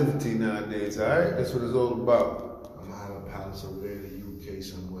positivity nowadays, alright? That's what it's all about. I'm gonna have a palace over there in the UK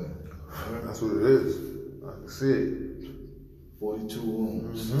somewhere. That's what it is. I can see it. 42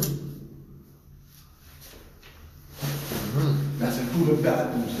 rooms. That's including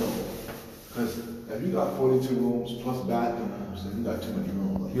bathrooms though. Because if you got 42 rooms plus bathrooms, then you got too many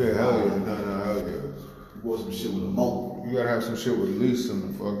rooms. Like, Yeah, hell yeah. No, hell yeah. You want some shit with a moat. You gotta have some shit with at least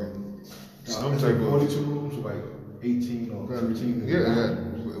some fucking. Some type of. 42 rooms with like 18 or 13. Yeah,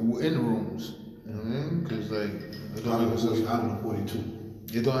 in the rooms. You know what I mean? Because, like, it don't make sense. Out of the 42.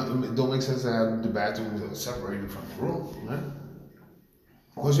 It don't make sense to have the bathrooms separated from the room, right?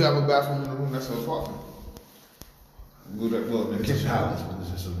 Once you have a bathroom in the room, that's an apartment. Well, the It's a kitchen. palace, but it's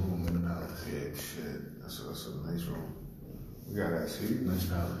just a room in the palace. Yeah, shit. That's a nice room. We got that seat. Nice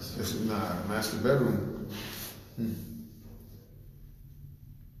palace. This is not a master bedroom.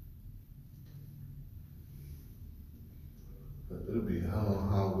 It'll be how long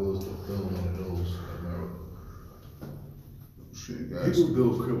Hot Wheels to build one of those. Shit, guys. People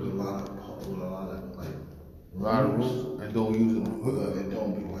build cribs with a lot of like A lot of rooms and don't use them. it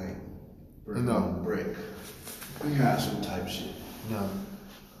don't be like brick No. on brick. We castle type shit. No.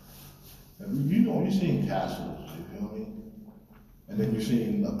 And you know, you're seeing castles, you feel me? And then you're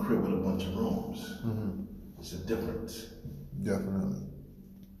seeing a crib with a bunch of rooms. It's a difference. Definitely.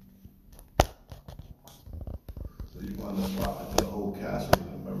 So you want to spot like the whole castle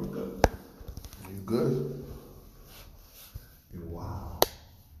in America. You good? You're wow.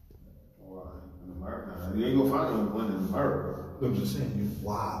 Why? In America. You ain't gonna find one in America. I'm just saying,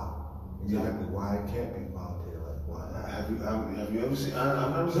 wow. Exactly why it can't be found here. Like, why not? Have you ever seen?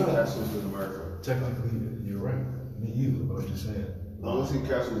 I've never seen castles in America. Technically, you're right. Me either, but I'm just saying. I only see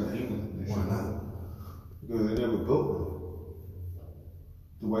castles in England. Why not? Because they never built one.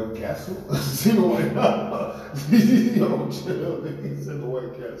 The White Castle? I seen the White Castle. Yo, chill. He said the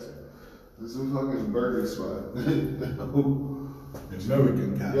White Castle. This is a fucking burger spot.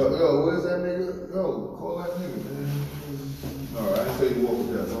 American castle. Yo, where's that nigga? Yo, call that nigga, man. Alright, I didn't tell you to walk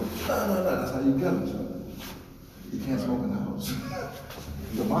with that. No, that's how you get them. You can't smoke in the house.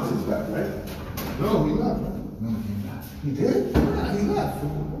 The monster's back, right? No, he left. No, he not. He did? Yeah, he left.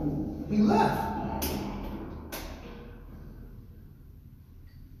 He left.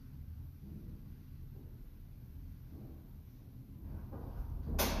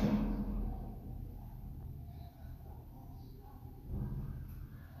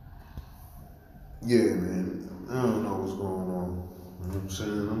 Yeah, man. I don't know what's going on. You know what I'm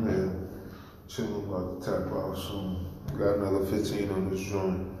saying? I'm here chilling, about to tap out soon. Got another 15 on this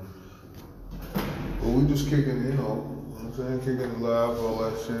joint. But we just kicking it, you know what I'm saying? Kicking it live, all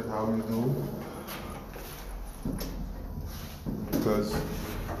that shit, how we do. Because, you know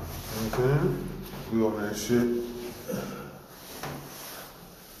what I'm saying? We on that shit.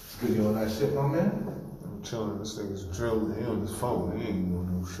 It's good you on that shit, my man. I'm chilling, this nigga's drilling. He on his phone, he ain't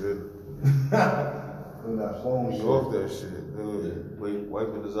doing no shit. On that phone He shit. off that shit. Nigga,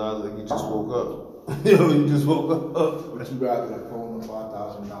 wiping his eyes like he just woke up. Yo, he just woke up. But you rather that phone than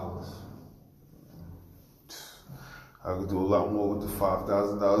 $5,000. I could do a lot more with the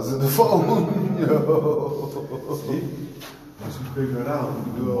 $5,000 in the phone. Yo. See? Once you figure it out, you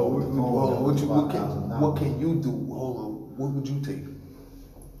can do it all with the phone. What can you do? Hold on. What would you take?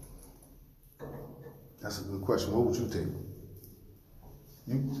 That's a good question. What would you take?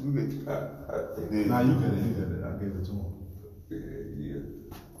 You get. I think. Yeah. Nah, you get it. I gave it to him. Yeah.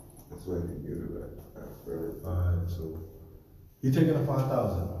 That's why he get it back. Alright, so he taking the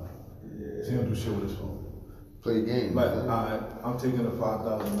 5,000. Yeah. He don't do shit with his phone. Play games. But I'm taking the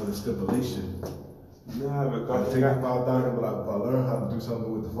 5,000 with a stipulation. Nah, I'm because taking 5,000, but if I learn how to do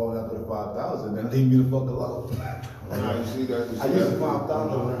something with the phone after the 5,000, then leave me the fuck alone. Nah, you see that? I use the 5,000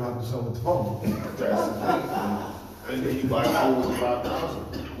 to learn how to do something with the phone. That's the thing. And then you buy a phone with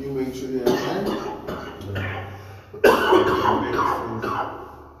 5,000. You make sure you have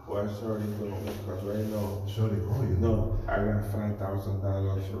Well, sorry, because right now, Sure they call you. no, I got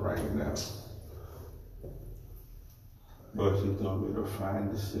 $5,000 right now. But she told me to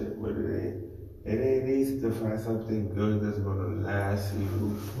find the shit, but it ain't easy to find something good that's gonna last you.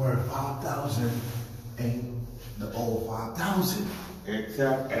 Where 5,000 ain't the old 5,000.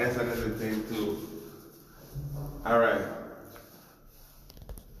 Except, and that's another thing too. Alright.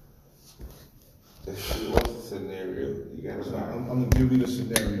 What's the scenario? You gotta So find. I'm gonna give you the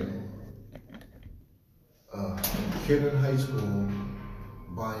scenario. Kid in high school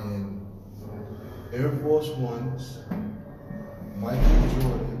buying Air Force Ones, Michael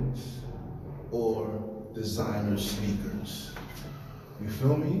Jordans, or designer sneakers. You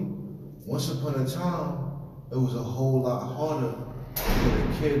feel me? Once upon a time, it was a whole lot harder for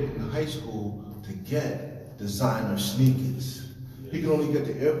a kid in high school to get designer sneakers. He could only get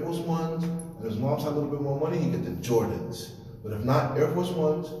the Air Force Ones, and his mom's had a little bit more money, he get the Jordans. But if not Air Force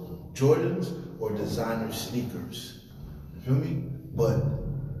Ones, Jordans, or designer sneakers. You feel me? But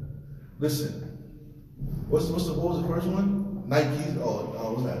listen, what was the first one? Nikes,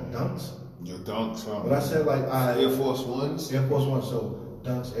 what was that, Dunks? Your Dunks, huh? But I said like, Air Force Ones, Air Force Ones, so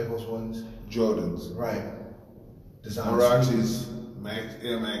Dunks, Air Force Ones, Jordans, right. Designer sneakers. Marachis, Max,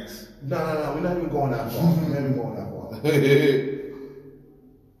 Air Max. No, we're not even going that far. We're not even going that far.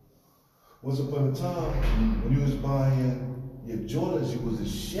 Once upon a time, when you was buying your Jordans, you was a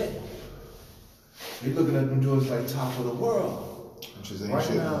shit. They looking at them Jordans like top of the world. Which is ain't Right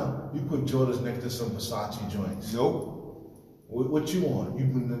shit. now, you put Jordans next to some Versace joints. Nope. What you want? You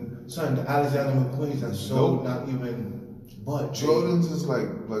been son, the Alexander McQueen's that sold not even but Jordans is like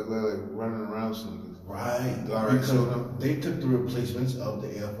running around sneakers. Right. All right, Because so they took the replacements of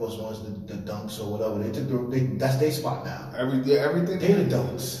the Air Force Ones, the Dunks or whatever. They took that's their spot now. everything. They the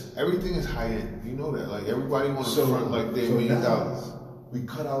Dunks. Everything is high end. You know that. Like everybody wants So- to front like they so $1 million. now, we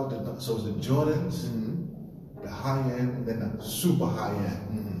cut out the so it's the Jordans, the high end, and then the super high end.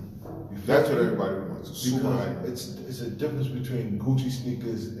 You feel That's me? what everybody wants. a Super high end. Because it's a difference between Gucci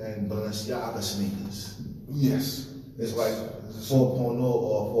sneakers and Balenciaga sneakers. Yes. It's like 4.0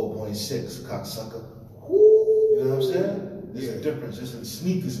 or 4.6, cocksucker. You know what I'm saying? There's a difference. It's in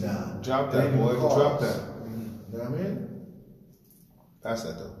sneakers now. Drop They that, ain't even boy. cars. Drop that. You know what I mean? Pass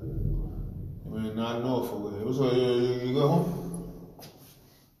that though. I mean, not know for it. So you go home.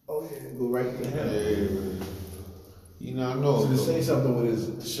 Oh yeah, go right there. Yeah. You know, I know. So to say something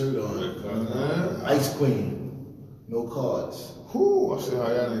with his shirt on. Ice Queen. No cards. Whoo, I see how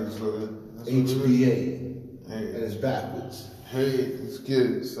y'all niggas looking. That's what it is. HBA. Hey. And it's backwards. Hey, let's get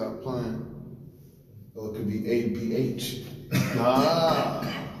it. Stop playing. Or it could be ABH. Nah.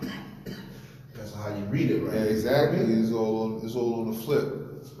 That's how you read it, right? Yeah, exactly. It's all on the flip.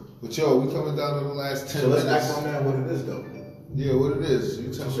 But yo, we coming down to the last 10 So let's minutes. ask my man what it is, though. Yeah, what it is.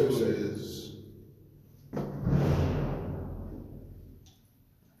 You tell me Sure, what sure. it is.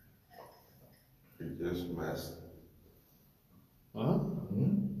 You just messed. Huh?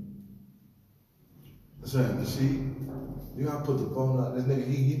 Listen, you see, you gotta put the phone out. This nigga,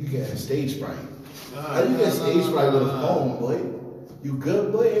 he be getting stage fright. Nah, How you get stage fright with a nah. phone, boy? You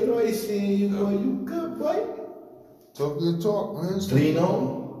good, boy? Ain't nobody seeing you, boy. You good, boy? Talk good talk, man. Lean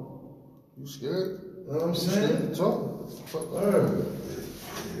on. You scared? You know what I'm You scared saying? to talk? Fuck up. Word.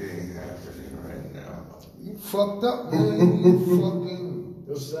 It ain't happening right now. You fucked up, man. You fucking.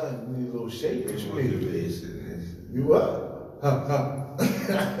 Your son, you need a little shake. What you need? Motivation is. You what?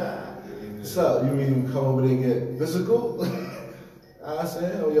 What's up? You mean you come over there and get physical? I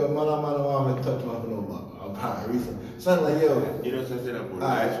said, oh, yo, man, I'm gonna touch my no mama. I'm high reason. Something like, yo, You know something about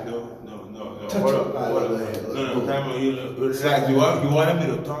Alright. life? No. Touch Hold it. up. Alright, No, time on you. Relax. You wanted me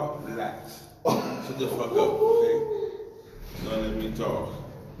to talk? Relax. Shut the fuck up, okay? Don't let me talk.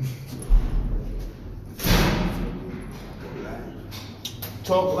 Relax.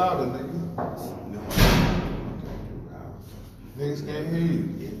 Talk louder, nigga. No. Niggas can't hear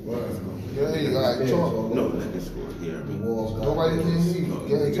you. word. Yeah, hey, alright, talk. No, niggas go here. The walls got Nobody can hear you. No,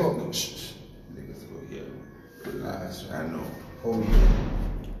 Go ahead, talk. Niggas go here. Relax. I know. Hold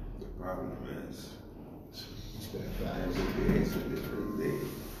The problem is, every day is a different day.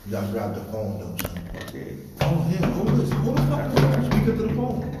 Y'all grab the phone, though, son. Okay? Oh, yeah, hold the fuck. Speak into the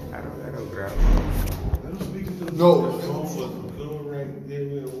phone. I don't grab Let him speak into the phone. No. phone was going right there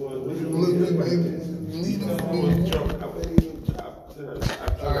where it was.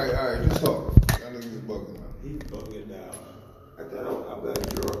 Alright, just talk. Y'all niggas bugging now. He's bugging now. I thought I'm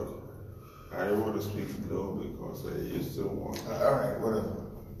that drunk. I didn't want to speak low because I used to want Alright, whatever.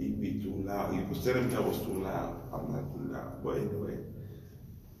 he'd be too loud. He was telling me I was too loud. I'm not too loud. But anyway,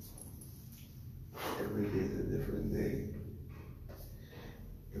 every day is a different day.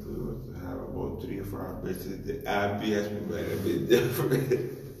 If we were to have about 3 or 4 bitches, the IBS would be a bit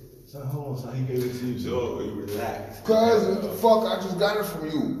different. Son, hold on, son. He gave it to you. So you relax. Cause what the fuck, I just got it from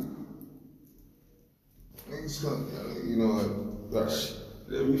you. Niggas, you know what? Alright.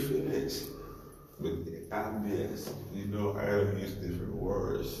 Let me finish. With the IBS, you know, I gotta use different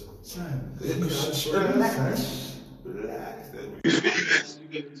words. Son, Relax. Relax.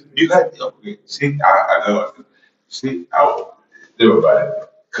 You got okay. See, I know. See, everybody,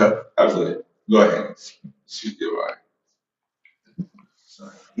 cut. I'm good. Go ahead. Speak your mind.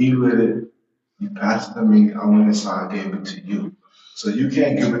 He lit it. You passed it to me. I went inside, gave it to you. So you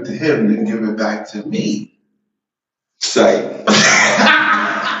can't give it to him, then give it back to me. Say.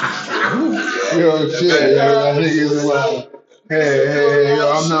 Yo, shit, yo, I think it's wild. Hey,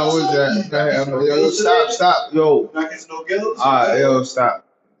 yo, I'm not with that. Yo, stop, yo. Not getting no guilt. Alright, yo, stop.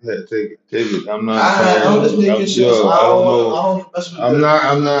 Yeah, take it. I'm not. I'm just making sure. Yo, I don't know. I don't mess with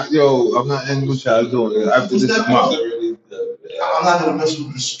I'm not, yo, I'm not in what y'all doing. After this tomorrow. I'm not gonna mess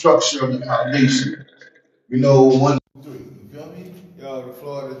with the structure of the foundation. You know, 1, 3. You feel me? Yo, the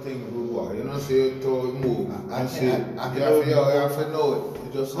Florida thing blew up. You know what I'm saying? Throw it, move. I That's can't- it. I Y'all for know it.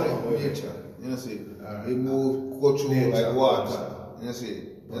 It just like Hold on, wait. nature. You know what I'm saying? Alright. It move, go through Nature, like water. water. You know what I'm saying?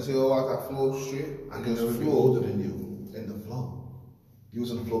 You know water flow straight. I It can just never be flow. older than you in the flow. You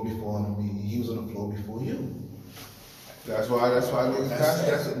was on the floor before me. He was on the floor before you. That's why niggas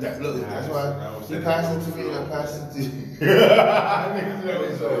pass it. Look, that's why he passed it to me and I passed it to you.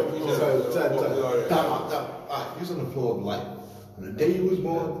 Time out. You was on the floor of life. On the day you was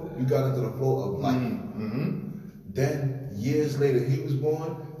born, you got into the floor of life. Mm-hmm. Then, years later, he was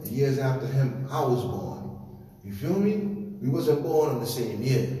born, and years after him, I was born. You feel me? We wasn't born on the same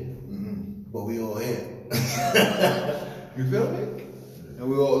year, but we all here. You feel me? And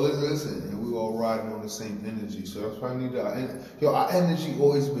we all listen, and we all riding on the same energy. So that's why I need our energy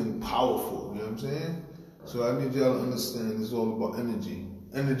always been powerful. You know what I'm saying? So I need y'all to understand it's all about energy.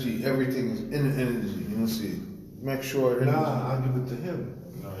 Energy, everything is in energy. You know, see. Make sure energy. Nah, I'll give it to him.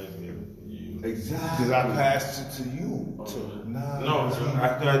 No, it's giving you. Exactly. Because I passed it to you. No,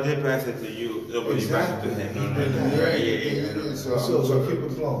 I did pass it to you. Nobody passed it to him. No. Yeah. So keep it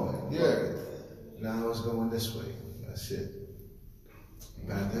flowing. yeah. Now it's going this way. That's it.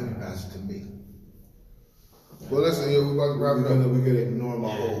 Back then, pass it to me. Well, listen, yeah, we about to wrap it up. We're gonna ignore my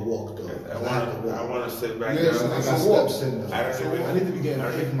whole walk though. I want to sit back Yes, down. I I got got steps. steps in there. I I need to be getting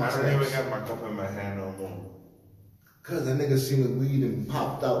paid for my I don't even steps. got my cup in my hand no more. Cause that nigga seen the weed and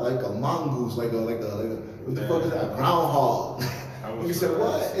popped out like a mongoose, like a what the fuck is that? Groundhog. He said,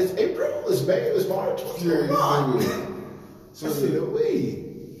 what? It's April, it's May, it's March. What's going on? So I see the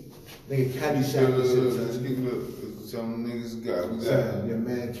weed. Nigga Caddyshack this shit, Let's son. keep it up. Some niggas got. We got. Son, your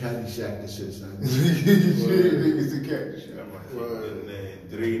man Caddyshack this shit, son. Niggas to catch.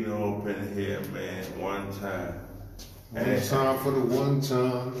 Drino up in here, man, one time. One time for the one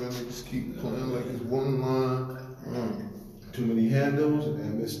time. Then niggas keep playing like it's one line. Too many handles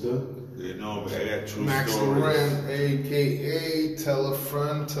and Mr. You know, man, I got true Max stories. Loren, aka tell a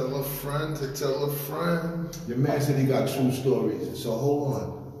friend to tell a friend. Your man said he got true stories. So hold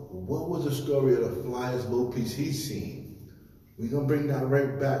on. What was the story of the flyest low piece he's seen? We're gonna bring that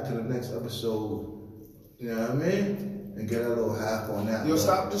right back to the next episode. You know what I mean? And get a little half on that. Yo, but-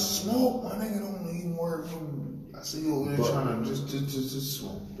 stop just smoke, my nigga. Don't even worry. I see you over there trying to just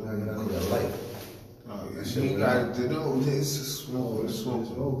smoke. I mean, I need a light. He ain't got to do. It's just smoke. It's smoke.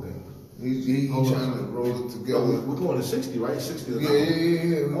 Smoking. He trying to roll it Yo, together. we're going to 60, right? 60. Yeah.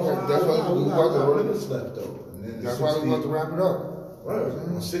 That's why we about to roll it. minutes left though. And then That's why we about to wrap it up. Right,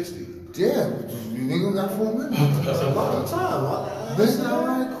 on 60. Yeah, you nigga got 4 minutes. That's a lot of time. That's all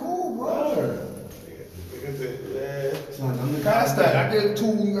right, cool, bro. Son, I'm the Pass guy that. I did 2.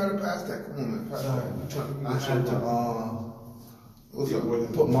 You gotta pass that. Come on, man. Pass that. Son, I'm trying I had to What's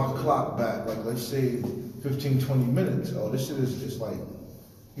up? put my clock back, like let's say 15, 20 minutes. Oh, this shit is just like,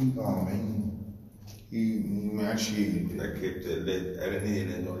 oh man. He emaciated. I kept it lit. I didn't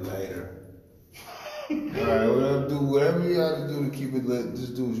need no lighter. Alright, whatever you gotta do to keep it lit,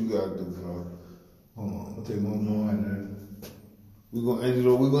 just do what you gotta do, bro. Hold on, I'll take one more and then We're gonna end it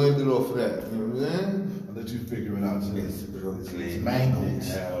off of that. You know what I'm saying? I'll let you figure it out. It's mangled.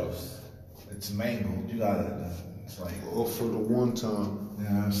 It's mangled. You gotta, it's like, Off for the one time. you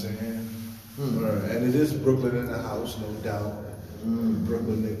know what I'm saying? Right. And it is Brooklyn in the house, no doubt.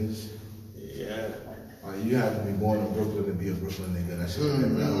 Brooklyn niggas. Yeah. You have to be born in Brooklyn to be a Brooklyn nigga. That shit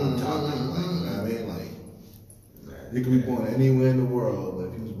is that whole topic. Like, you know what I mean? Like, you can be born anywhere in the world, but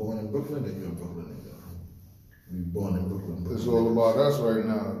if you was born in Brooklyn, then you're a Brooklyn nigga. You be born in Brooklyn. It's all about us right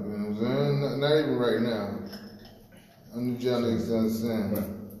now. You know what I'm saying? Not even right now. I need y'all niggas to understand. Right.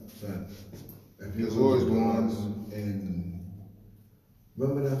 Son, if you It's was always born been us. in,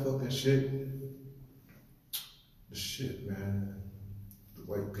 remember that fucking shit? The shit, man. The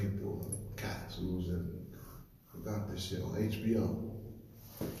white people, cats who was in, forgot this shit on HBO.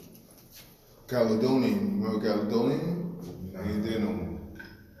 Caledonian. Remember Caledonian? I ain't there no more.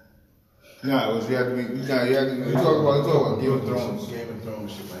 Nah, it was you had to be. Nah, you had to. You talk about Game of Thrones. Game of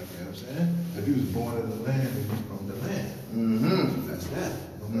Thrones shit like that. You know what I'm saying? If you was born in the land, then you from the land. Mm-hmm. That's that.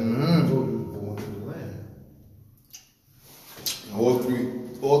 No matter where you go, you was born in the land.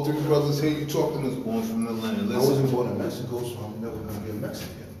 All three brothers here you talking is born from the land. I Listen. wasn't born in Mexico, so I'm never gonna be a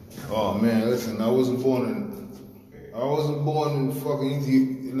Mexican. Oh man, listen, I wasn't born in fucking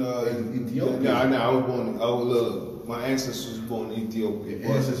Ethiopia. Nah, I was born. My ancestors was born in Ethiopia.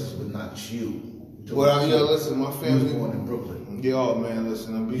 Your ancestors, but not you. Listen, my You family was born in Brooklyn. Yeah, oh man,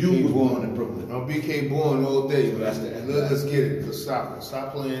 listen, I'm BK You was born. born in Brooklyn. I'm BK born all day. That's the end. Let's get it. Let's stop it.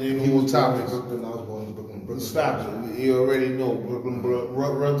 Stop playing. Ain't He no more was born in topics. Brooklyn. I was born in Brooklyn. Stop it. You already know Brooklyn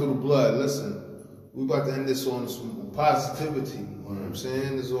run through the blood. Listen, we about to end this on some positivity. You know what I'm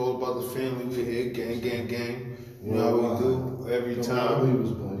saying? It's all about the family. We're here, gang. You know how we do every No matter where time. you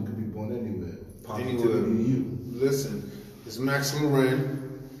was born, you could be born anywhere. Positivity Anywhere. to you. Listen, it's Max Loren.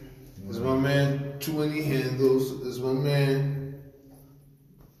 It's my man, Too Many Handles. It's my man.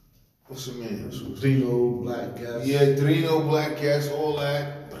 What's your man? Drino, Black Gas. Yeah, Drino, Black Gas, all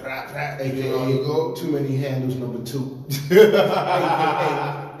that. AKA, You know how you go. Too Many Handles #2.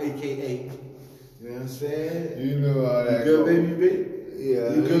 AKA. You know what I'm saying? You know how that You good, go. baby B?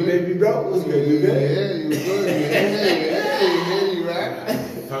 Yeah. You good, baby bro? What's good? You good? Yeah, you good. Yeah, you right.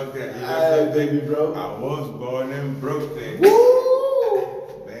 Fuck that. You know Alright, something? baby bro. I was born in Brooklyn.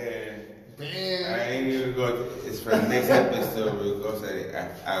 Woo! Man. I Man. ain't even going to, it's for the next episode because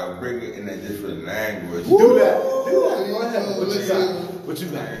I'll bring it in a different language. Do that. Go ahead. What you Listen. got? What you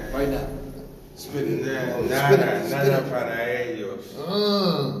got? Right now. Spit it. Nada para ellos.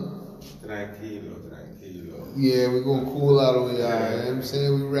 Tranquilo. Yeah, we're gonna cool out over here. You know what I'm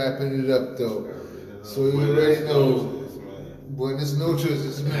saying? We wrapping it up though. So you already know. Buenas noches,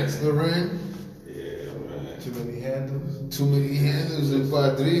 it's Max Loren. Yeah, man. Too many handles. Too many handles and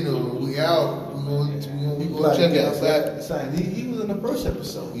Padrino. We out. We gonna check out that. He was in the first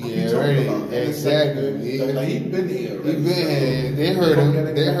episode. Yeah, right. Exactly. Like he been here. He been here. They heard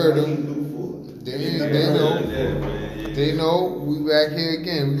him. They heard him. They know. They know. We back here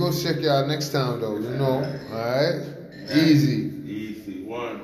again. We gonna check y'all next time though. You know. All right. Easy.